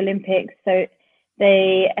sevens of Olympics. So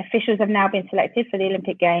the officials have now been selected for the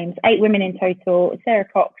Olympic Games. 8 women in total: Sarah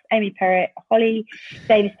Cox, Amy Perrett, Holly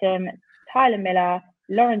Davison, Tyler Miller,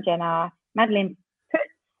 Lauren Jenner, Madeline Putz,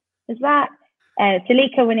 is that?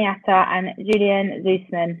 Talika Winiata and Julian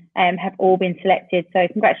Zusman have all been selected. So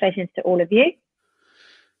congratulations to all of you.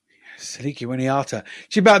 Talika Winiata.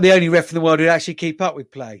 She's about the only ref in the world who'd actually keep up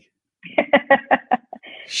with play.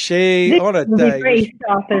 She on a day. Great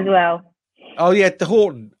staff as well. Oh yeah, the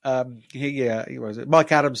Horton. He was it.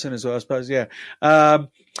 Mike Adamson as well, I suppose. Yeah. But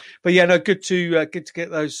yeah, no, good to get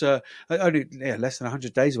those. Only less than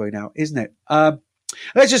 100 days away now, isn't it?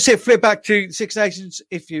 Let's just flip back to Six Nations.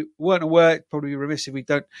 If you weren't aware, it'd probably be remiss if we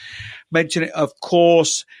don't mention it, of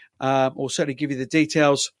course, or certainly give you the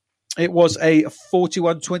details. It was a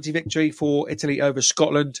 41-20 victory for Italy over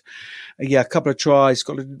Scotland. A couple of tries.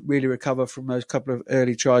 Scotland didn't really recover from those couple of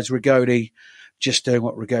early tries. Rigoni just doing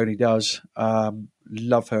what Rigoni does.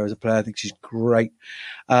 Love her as a player. I think she's great.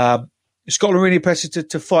 Scotland really impressive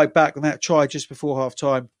to fight back on that try just before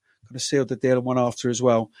half-time. Kind of sealed the deal and one after as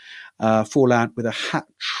well. Forlan with a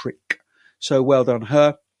hat-trick. So well done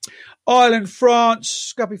her. Ireland, France,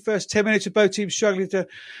 scrappy first 10 minutes of both teams struggling to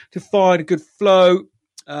find a good flow.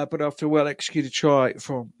 But after a well-executed try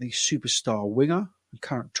from the superstar winger and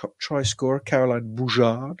current top try scorer, Caroline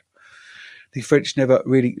Boujard, the French never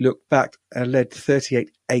really looked back and led 38-8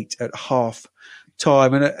 at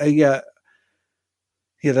half-time. And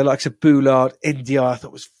the likes of Boulard, India, I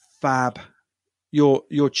thought was fab.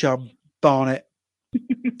 Your chum, Barnett,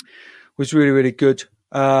 was really, really good.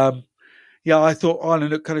 I thought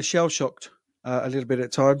Ireland looked kind of shell-shocked a little bit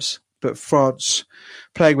at times. But France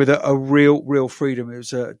playing with a real freedom. It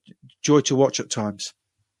was a joy to watch at times.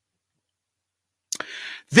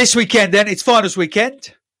 This weekend, then, it's finals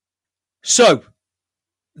weekend. So,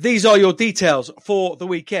 these are your details for the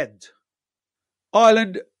weekend.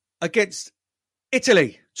 Ireland against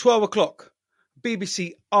Italy, 12 o'clock.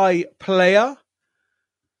 BBC iPlayer.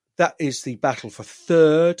 That is the battle for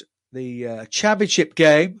third. The championship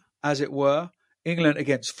game, as it were. England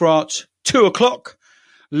against France, 2 o'clock.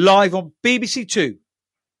 Live on BBC Two.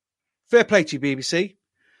 Fair play to you, BBC.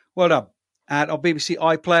 Well done. And on BBC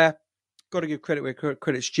iPlayer, got to give credit where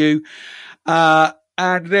credit's due. And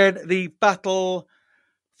then the battle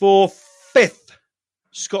for 5th,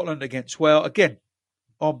 Scotland against Wales. Again,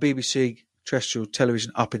 on BBC terrestrial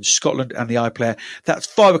television up in Scotland and the iPlayer. That's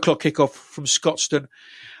 5 o'clock kickoff from Scotstoun.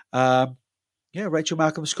 Rachel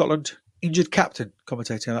Malcolm, Scotland, injured captain,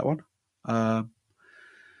 commentating on that one.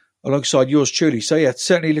 alongside yours truly. So yeah,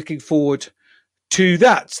 certainly looking forward to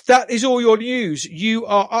that. That is all your news. You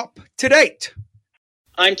are up to date.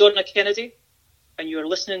 I'm Donna Kennedy, and you are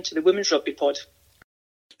listening to the Women's Rugby Pod.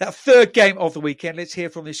 That third game of the weekend, let's hear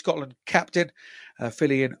from the Scotland captain,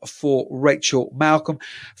 filling in for Rachel Malcolm.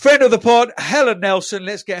 Friend of the pod, Helen Nelson.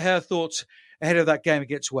 Let's get her thoughts ahead of that game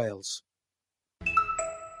against Wales.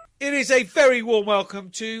 It is a very warm welcome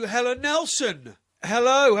to Helen Nelson.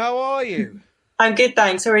 Hello, how are you? I'm good,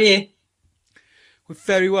 thanks. How are you? We're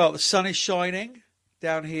very well. The sun is shining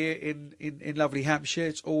down here in lovely Hampshire.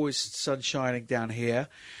 It's always sun shining down here.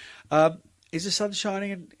 Is the sun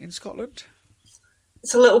shining in Scotland?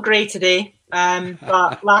 It's a little grey today,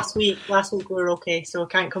 but last week we were okay, so I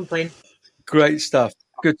can't complain. Great stuff.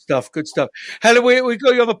 Good stuff. Helen, we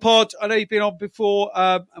got you on the pod. I know you've been on before,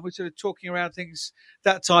 and we're sort of talking around things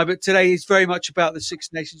that time, but today is very much about the Six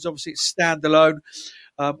Nations. Obviously, it's standalone,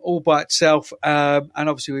 all by itself, and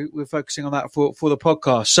obviously we're focusing on that for the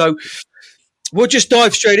podcast. So we'll just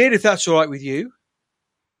dive straight in, if that's all right with you.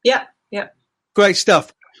 Yeah. Great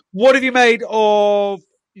stuff. What have you made of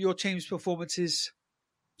your team's performances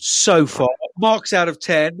so far? Marks out of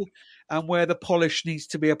 10, and where the polish needs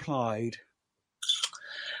to be applied?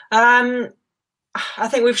 I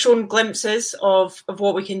think we've shown glimpses of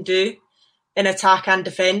what we can do in attack and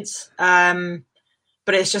defence, but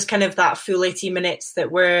it's just kind of that full 80 minutes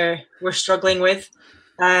that we're struggling with.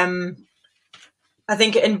 I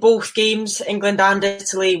think in both games, England and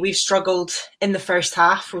Italy, we've struggled in the first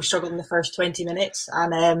half. We've struggled in the first 20 minutes,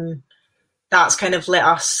 and that's kind of let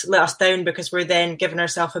us down because we're then giving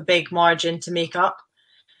ourselves a big margin to make up.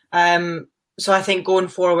 So I think going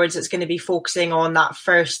forwards, it's going to be focusing on that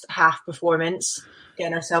first half performance,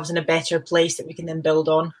 getting ourselves in a better place that we can then build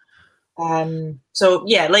on. So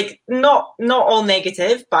yeah, like not all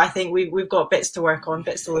negative, but I think we've got bits to work on,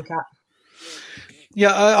 bits to look at.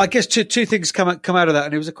 Yeah, I guess two things come out of that,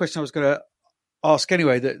 and it was a question I was going to ask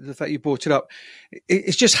anyway. The fact you brought it up,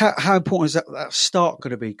 it's just how important is that start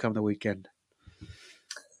going to be come the weekend?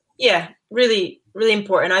 Yeah, really, really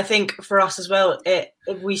important. I think for us as well, if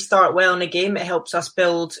we start well in a game, it helps us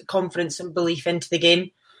build confidence and belief into the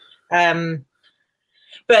game. But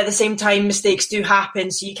at the same time, mistakes do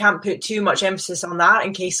happen, so you can't put too much emphasis on that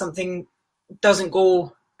in case something doesn't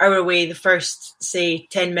go our way the first, say,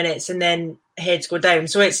 10 minutes and then heads go down.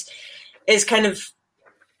 So it's kind of,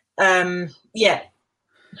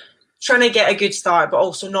 trying to get a good start, but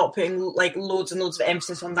also not putting like loads and loads of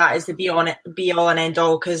emphasis on that as the be all and end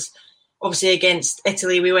all. Because obviously against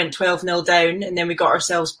Italy, we went 12-0 down and then we got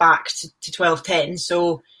ourselves back to 12-10.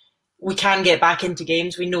 So we can get back into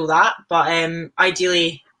games. We know that. But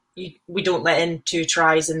ideally, we don't let in 2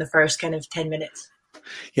 tries in the first kind of 10 minutes.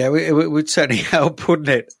 Yeah, it would certainly help, wouldn't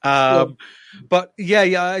it? But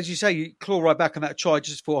yeah, as you say, you claw right back on that try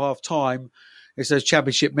just before half time. It's those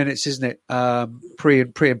championship minutes, isn't it? Pre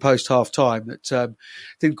and post half time that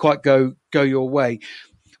didn't quite go your way.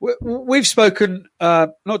 We've spoken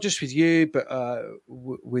not just with you, but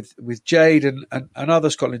with Jade and other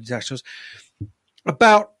Scotland internationals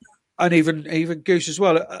about, and even Goose as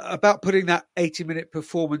well, about putting that 80-minute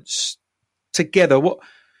performance together.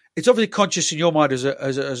 It's obviously conscious in your mind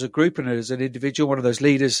as a group and as an individual, one of those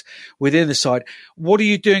leaders within the side. What are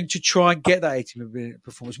you doing to try and get that 80-minute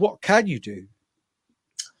performance? What can you do?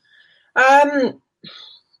 I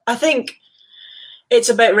think it's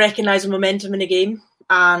about recognising momentum in a game,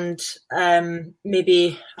 and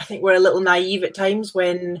maybe I think we're a little naive at times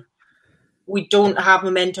when we don't have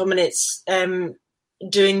momentum, and it's making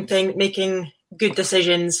good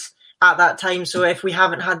decisions at that time. So if we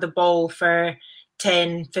haven't had the ball for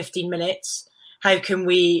 10, 15 minutes, how can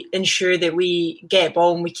we ensure that we get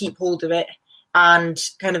ball and we keep hold of it and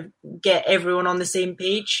kind of get everyone on the same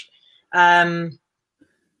page?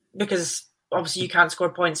 Because obviously you can't score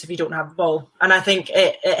points if you don't have the ball. And I think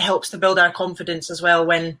it helps to build our confidence as well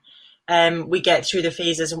when we get through the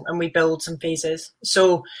phases and we build some phases.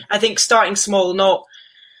 So I think starting small,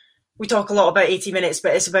 we talk a lot about 80 minutes,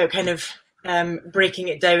 but it's about kind of breaking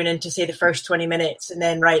it down into, say, the first 20 minutes and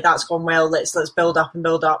then, right, that's gone well, let's build up and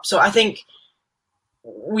build up. So I think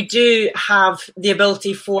we do have the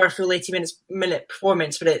ability for a full 80-minute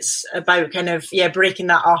performance, but it's about kind of, breaking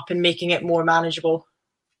that up and making it more manageable.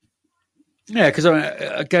 Yeah, because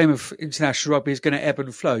a game of international rugby is going to ebb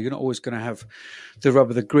and flow. You're not always going to have the rub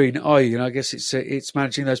of the green, are you? And I guess it's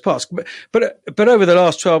managing those parts. But over the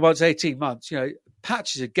last 12 months, 18 months,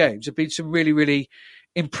 patches of games have been some really, really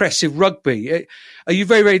impressive rugby. Are you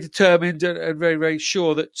very, very determined and very, very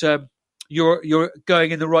sure that you're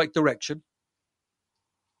going in the right direction?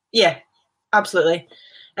 Yeah, absolutely.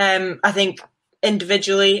 I think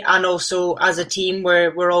individually and also as a team,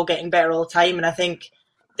 we're all getting better all the time. And I think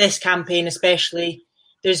this campaign especially,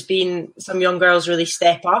 there's been some young girls really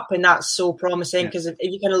step up, and that's so promising because if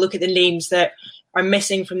you kind of look at the names that are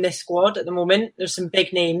missing from this squad at the moment, there's some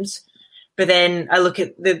big names. But then I look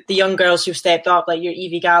at the young girls who've stepped up, like your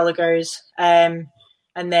Evie Gallagher's, and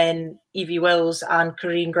then Evie Wills and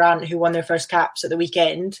Corrine Grant, who won their first caps at the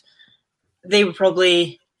weekend. They would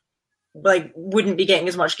probably wouldn't be getting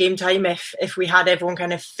as much game time if we had everyone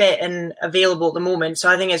kind of fit and available at the moment. So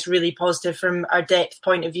I think it's really positive from our depth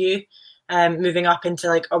point of view, moving up into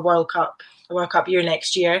like a World Cup year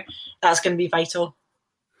next year. That's going to be vital.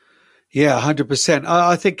 Yeah, 100%.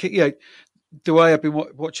 I think, the way I've been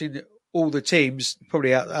watching all the teams,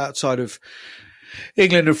 probably outside of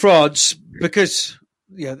England and France, because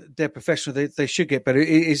they're professional, they should get better. It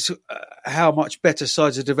is how much better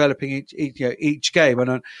sides are developing each game.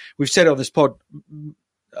 And we've said it on this pod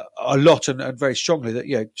a lot and very strongly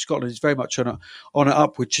that Scotland is very much on an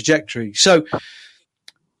upward trajectory. So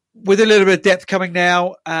with a little bit of depth coming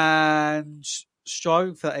now and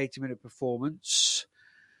striving for that 80-minute performance,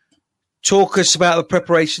 talk us about the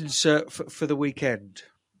preparations for the weekend.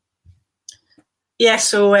 Yeah,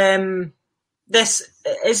 so this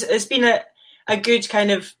it's been a good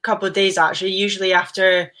kind of couple of days, actually. Usually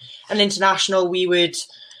after an international, we would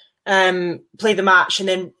play the match and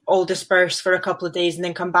then all disperse for a couple of days and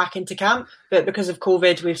then come back into camp. But because of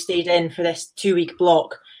COVID, we've stayed in for this 2-week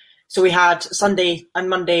block. So we had Sunday and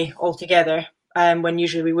Monday all together when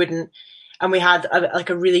usually we wouldn't. And we had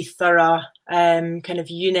a really thorough kind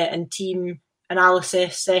of unit and team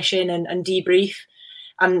analysis session and debrief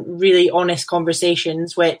and really honest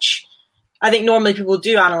conversations, which I think normally people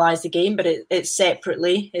do analyse the game, but it's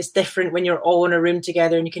separately. It's different when you're all in a room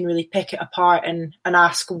together and you can really pick it apart and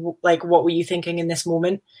ask, what were you thinking in this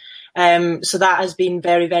moment? So that has been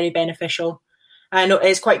very, very beneficial. I know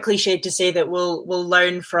it's quite cliched to say that we'll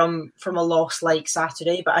learn from a loss like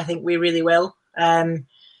Saturday, but I think we really will.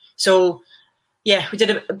 So, yeah, we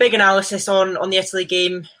did a big analysis on the Italy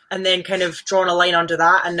game and then kind of drawn a line under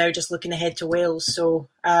that and now just looking ahead to Wales. So,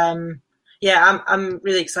 yeah, I'm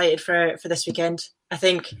really excited for this weekend. I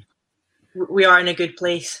think we are in a good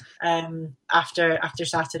place after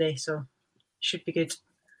Saturday, so should be good.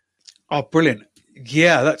 Oh, brilliant.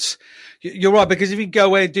 Yeah, you're right, because if you go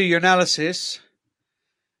away and do your analysis,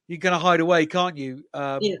 you're going to hide away, can't you?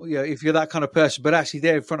 If you're that kind of person, but actually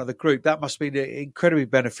there in front of the group, that must be incredibly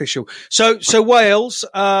beneficial. So Wales,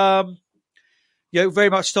 very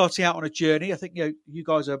much starting out on a journey. I think, you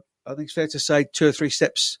guys are, I think it's fair to say, 2 or 3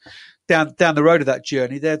 steps down the road of that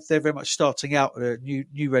journey. They're very much starting out a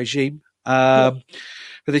new regime. But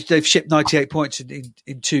they've shipped 98 points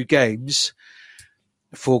in 2 games.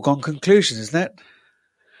 A foregone conclusion, isn't it?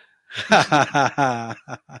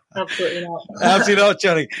 Absolutely not. Absolutely not,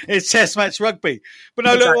 Johnny. It's Test match rugby. But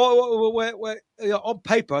no, look, on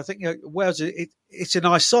paper, I think Wales, it's a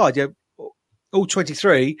nice side. All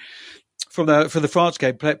 23 for the France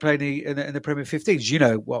game playing in the Premier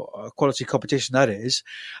 15s. What a quality competition that is.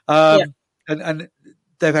 And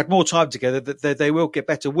they've had more time together. That they will get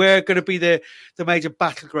better. Where are going to be the major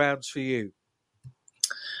battlegrounds for you?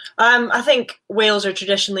 I think Wales are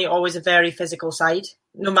traditionally always a very physical side.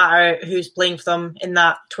 No matter who's playing for them in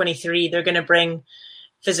that 23, they're going to bring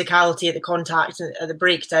physicality at the contact, at the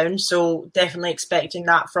breakdown. So definitely expecting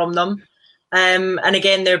that from them. And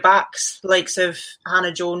again, their backs, the likes of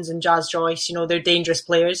Hannah Jones and Jazz Joyce, they're dangerous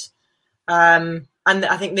players. And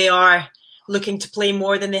I think they are looking to play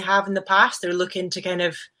more than they have in the past. They're looking to kind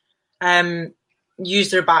of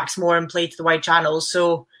use their backs more and play to the wide channels.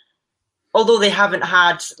 So although they haven't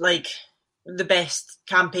had the best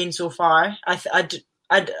campaign so far,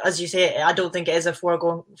 as you say, I don't think it is a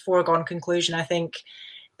foregone conclusion. I think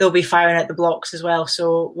they'll be firing at the blocks as well.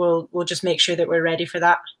 So we'll just make sure that we're ready for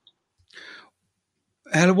that.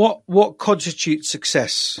 And what constitutes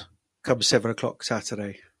success come 7:00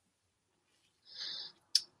 Saturday?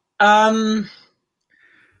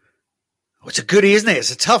 It's a goodie, isn't it?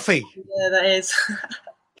 It's a toughie. Yeah, that is.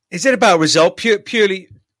 Is it about result? Purely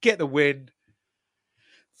get the win,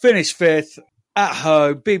 finish 5th at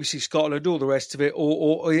home, BBC Scotland, all the rest of it,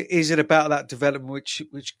 or is it about that development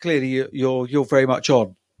which clearly you're very much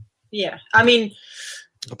on? Yeah, I mean,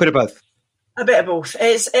 a bit of both. A bit of both.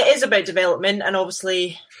 It is about development, and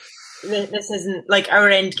obviously this isn't our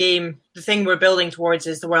end game. The thing we're building towards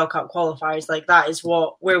is the World Cup qualifiers. That is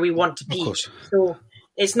where we want to be. So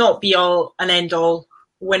it's not be all and end all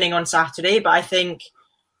winning on Saturday, but I think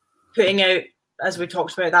putting out, as we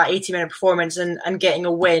talked about, that 80-minute performance and getting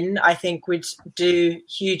a win, I think would do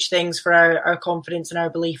huge things for our confidence and our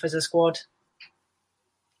belief as a squad.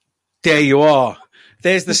 There you are.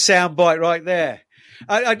 There's the sound bite right there.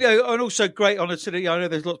 I know, and also great honour to the. I know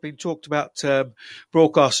there's lots been talked about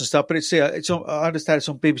broadcast and stuff, but it's on. I understand it's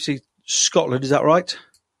on BBC Scotland. Is that right?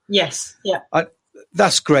 Yes. Yeah.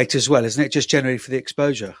 That's great as well, isn't it? Just generally for the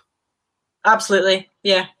exposure. Absolutely.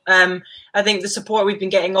 Yeah. I think the support we've been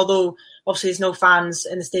getting, although obviously there's no fans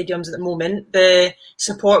in the stadiums at the moment, the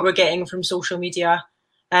support we're getting from social media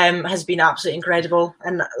has been absolutely incredible,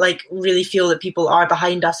 and like really feel that people are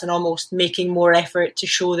behind us and almost making more effort to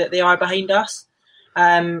show that they are behind us.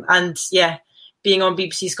 And yeah, being on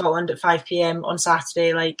BBC Scotland at 5 p.m. on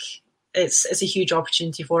Saturday, like it's a huge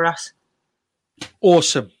opportunity for us.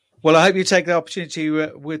 Awesome. Well, I hope you take the opportunity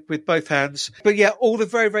with both hands. But yeah, all the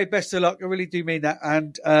very, very best of luck. I really do mean that.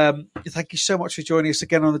 And thank you so much for joining us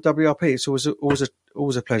again on the WRP. It's always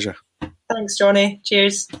a pleasure. Thanks, Johnny.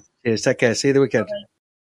 Cheers. Cheers. Take care. See you the weekend. Bye.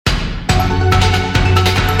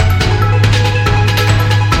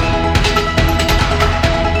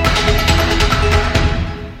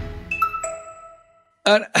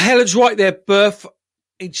 And Helen's right there, Berth,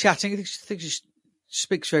 in chatting. I think she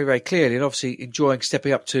speaks very, very clearly, and obviously enjoying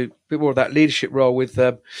stepping up to a bit more of that leadership role with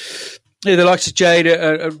the likes of Jade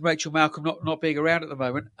and Rachel Malcolm not being around at the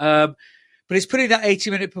moment. But it's putting that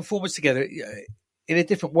 80-minute performance together in a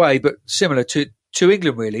different way, but similar to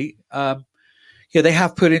England, really. They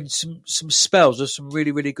have put in some spells of some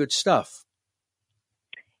really, really good stuff.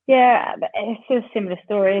 Yeah, it's a similar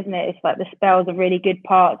story, isn't it? It's like the spells are really good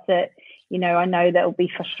parts that, I know that will be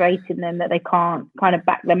frustrating them that they can't kind of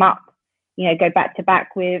back them up, go back to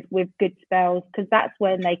back with good spells, because that's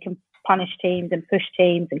when they can punish teams and push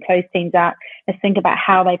teams and close teams out. Let's think about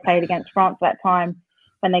how they played against France that time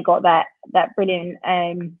when they got that brilliant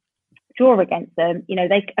draw against them.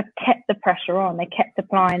 They kept the pressure on, they kept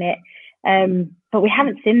applying it. But we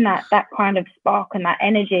haven't seen that kind of spark and that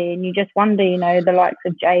energy, and you just wonder, the likes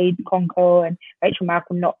of Jade Konko and Rachel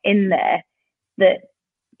Malcolm not in there, that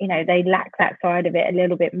they lack that side of it a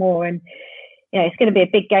little bit more. And it's going to be a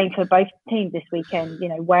big game for both teams this weekend.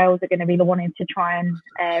 Wales are going to be wanting to try and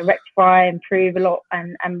rectify, improve a lot,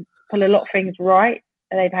 and pull a lot of things right.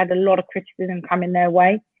 They've had a lot of criticism coming their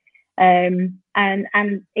way, and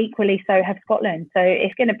equally so have Scotland. So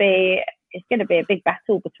it's going to be a big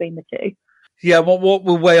battle between the two. Yeah, what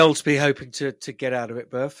will Wales be hoping to get out of it,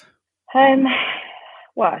 Berth? Well,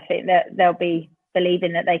 I think that they'll be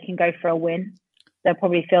believing that they can go for a win. They'll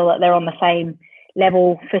probably feel that they're on the same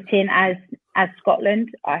level footing as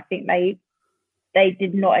Scotland. I think they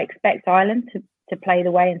did not expect Ireland to play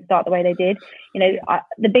the way and start the way they did.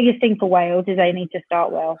 The biggest thing for Wales is they need to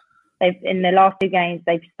start well. In the last two games,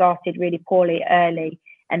 they've started really poorly early,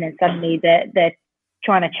 and then suddenly they're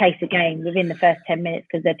trying to chase a game within the first 10 minutes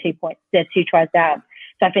because they're 2 tries down.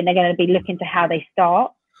 So I think they're going to be looking to how they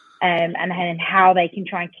start and how they can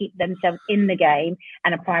try and keep themselves in the game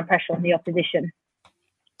and applying pressure on the opposition.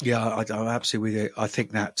 Yeah, I'm absolutely with you. I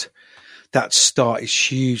think that start is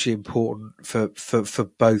hugely important for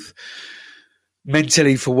both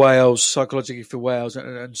mentally for Wales, psychologically for Wales,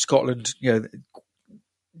 and Scotland.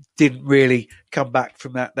 Didn't really come back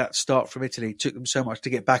from that start from Italy. It took them so much to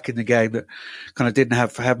get back in the game that kind of didn't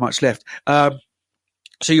have much left. So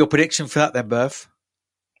your prediction for that then, Berth?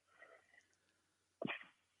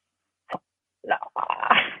 When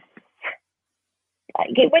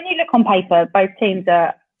you look on paper, both teams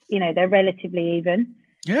are, they're relatively even.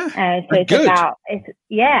 Yeah. So it's good.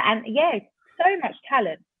 So much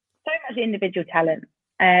talent, so much individual talent.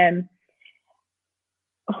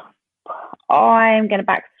 I'm going to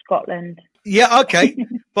back Scotland. Yeah, okay.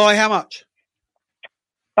 By how much?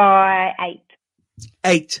 By 8.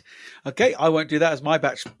 8. Okay, I won't do that as my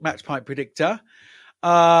match point predictor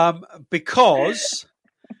because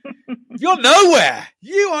you're nowhere.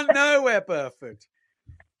 You are nowhere, Burford.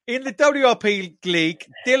 In the WRP League,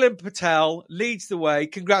 Dylan Patel leads the way.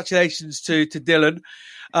 Congratulations to Dylan.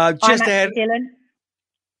 Just ahead. Dylan.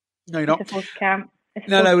 No, you're not. It's a false count.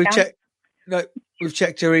 No, we've checked. No, we've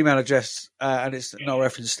checked your email address and it's not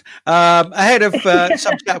referenced. Ahead of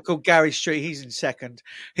some chap called Gary Street. He's in second.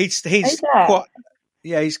 He's quite.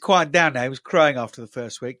 Yeah, he's quieted down now. He was crying after the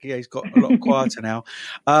first week. Yeah, he's got a lot quieter now.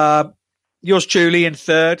 Yours truly in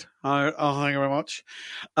third. Thank you very much.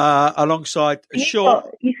 Alongside Sean.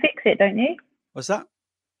 You fix it, don't you? What's that?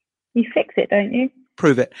 You fix it, don't you?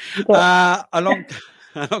 Prove it.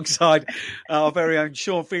 Alongside our very own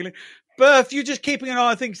Sean Phelan. Berth, you're just keeping an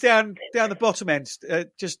eye on things down the bottom end,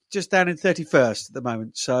 just down in 31st at the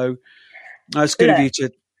moment. So it's good of you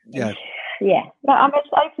to, yeah. Yeah, but I'm just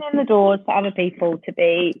opening the doors for other people to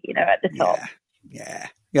be, at the top. Yeah.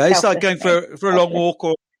 It's like going for a long walk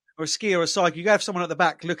or or a skier or a cycler. You have someone at the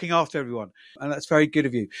back looking after everyone, and that's very good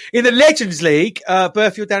of you. In the Legends League,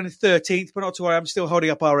 Berth, you're down in 13th, but not to worry, I'm still holding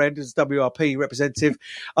up our end as WRP representative.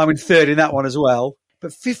 I'm in third in that one as well,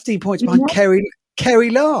 but 15 points behind Kerry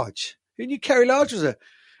Large. Who knew Kerry Large was a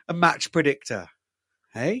match predictor?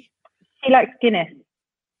 Hey? She likes Guinness.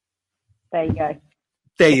 There you go.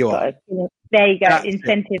 There you are. There you go. That's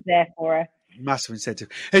incentive there for her. Massive incentive.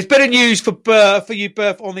 There's better news for you,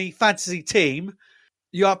 Berth, on the fantasy team.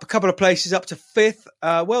 You're up a couple of places, up to 5th.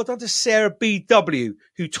 Well done to Sarah BW,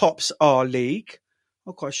 who tops our league.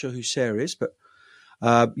 Not quite sure who Sarah is, but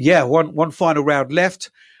one final round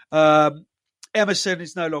left. Emerson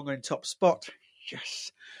is no longer in top spot.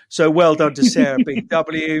 Yes. So well done to Sarah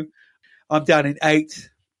BW. I'm down in 8th,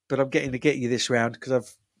 but I'm getting to get you this round because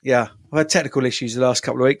I've had technical issues the last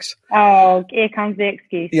couple of weeks. Oh, here comes the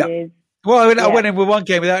excuses. Yeah. Well, I went in with one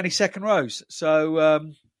game without any second rows.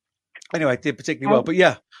 So, anyway, did particularly well. But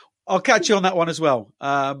yeah, I'll catch you on that one as well.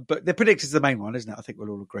 But the predictor's the main one, isn't it? I think we'll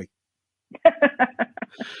all agree.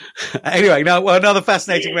 Anyway, another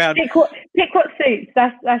fascinating round. Pick what suits.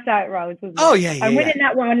 That's how it rolls, isn't it? Oh, yeah. I'm winning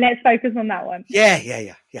that one. Let's focus on that one. Yeah,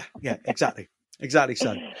 exactly. Exactly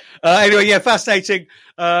so. Anyway, fascinating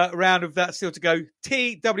round of that still to go.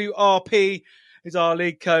 TWRP is our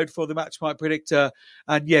league code for the Match Point Predictor.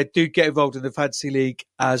 And do get involved in the Fantasy League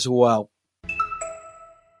as well.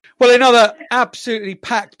 Well, another absolutely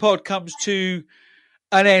packed pod comes to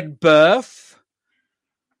an end, Berth.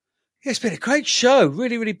 It's been a great show.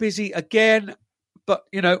 Really, really busy again. But,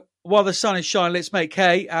 while the sun is shining, let's make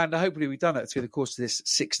hay. And hopefully we've done that through the course of this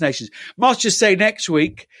Six Nations. Must just say next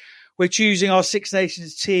week, we're choosing our Six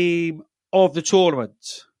Nations team of the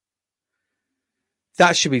tournament.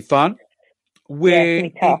 That should be fun.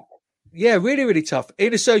 Really tough. Really, really tough.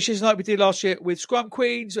 In association like we did last year with Scrum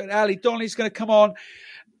Queens, and Ali Donnelly's going to come on.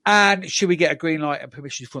 And should we get a green light and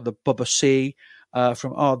permission from the BBC,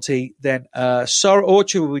 from Auntie, then Sarah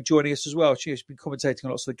Orchard will be joining us as well. She has been commentating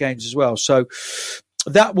on lots of the games as well. So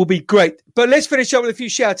that will be great. But let's finish up with a few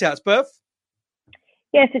shout-outs, Berth.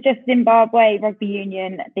 Yeah, so just Zimbabwe Rugby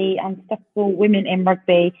Union, the Unstoppable Women in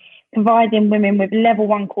Rugby, providing women with level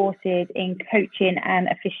 1 courses in coaching and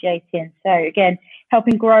officiating. So again,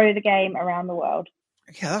 helping grow the game around the world.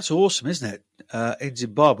 Yeah, that's awesome, isn't it? In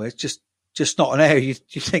Zimbabwe, it's just not an area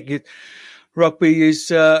you think rugby has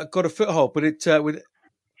got a foothold, but with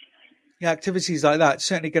activities like that,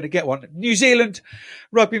 certainly going to get one. New Zealand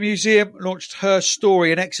Rugby Museum launched her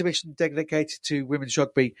story, an exhibition dedicated to women's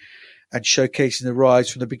rugby and showcasing the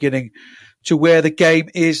rise from the beginning to where the game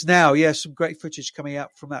is now. Yeah, some great footage coming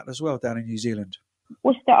out from that as well down in New Zealand.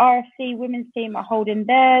 Worcester RFC women's team are holding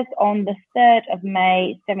theirs on the 3rd of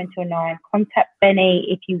May, 7 till 9. Contact Benny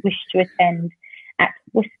if you wish to attend at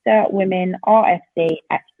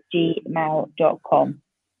worcesterwomenrfc@gmail.com.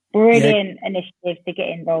 Brilliant initiative to get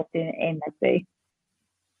involved in rugby.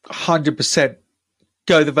 100%.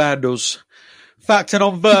 Go the Vandals. Fact and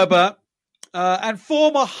on Verba. And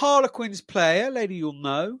former Harlequins player, lady you'll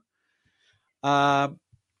know,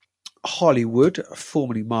 Hollywood,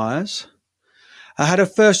 formerly Myers, had her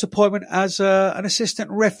first appointment as an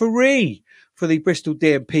assistant referee for the Bristol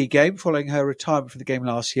DMP game following her retirement from the game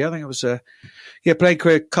last year. I think it was playing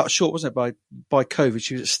career cut short, wasn't it, by COVID.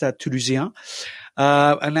 She was at Stade Toulousain.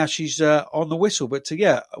 And now she's on the whistle. But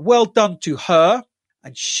well done to her.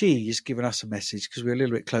 And she has given us a message because we're a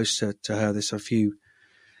little bit close to her. There's a few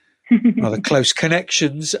rather close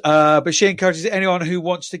connections. But she encourages anyone who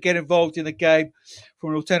wants to get involved in the game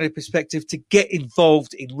from an alternative perspective to get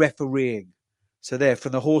involved in refereeing. So there,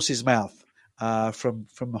 from the horse's mouth, from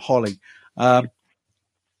Holly. But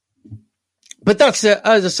that's,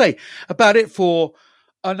 as I say, about it for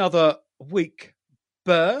another week,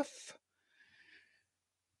 Berth.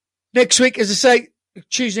 Next week, as I say,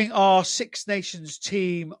 choosing our Six Nations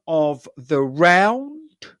team of the round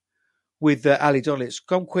with Ali Donnelly at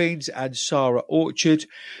Scrum Queens and Sarah Orchard.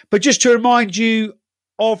 But just to remind you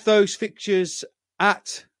of those fixtures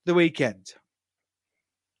at the weekend.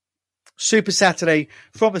 Super Saturday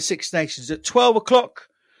from the Six Nations at 12 o'clock.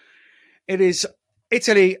 It is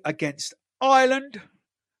Italy against Ireland,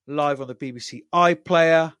 live on the BBC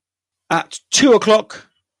iPlayer. At 2 o'clock,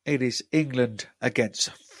 it is England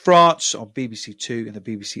against France on BBC Two in the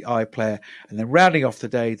BBC iPlayer. And then rounding off the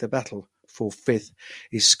day, the battle for 5th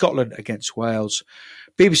is Scotland against Wales,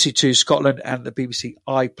 BBC Two Scotland and the BBC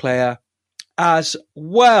iPlayer as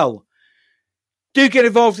well. Do get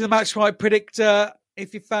involved in the Match Right Predictor.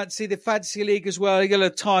 If you fancy the Fantasy League as well, you'll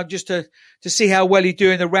have time just to see how well you do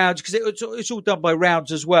in the rounds, because it's all done by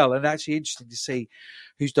rounds as well, and actually interesting to see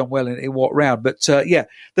who's done well in what round. But the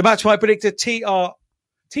Match Right Predictor,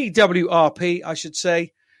 TWRP, I should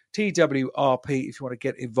say. TWRP if you want to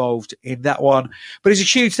get involved in that one. But it's a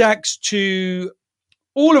huge thanks to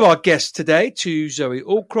all of our guests today, to Zoe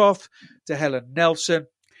Allcroft, to Helen Nelson,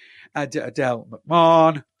 and to Adele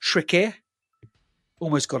McMahon. Tricky.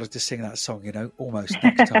 Almost got her to sing that song, almost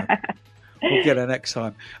next time. We'll get her next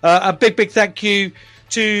time. A big thank you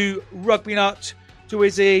to Rugby Nut, to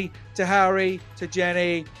Izzy, to Harry, to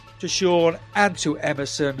Jenny, to Sean, and to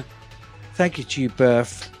Emerson. Thank you to you,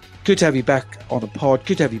 Berth. Good to have you back on the pod.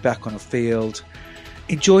 Good to have you back on the field.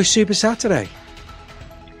 Enjoy Super Saturday.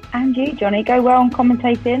 And you, Johnny, go well on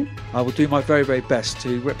commentating. I will do my very, very best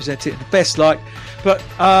to represent it in the best light. But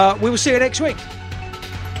we will see you next week.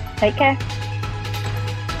 Take care.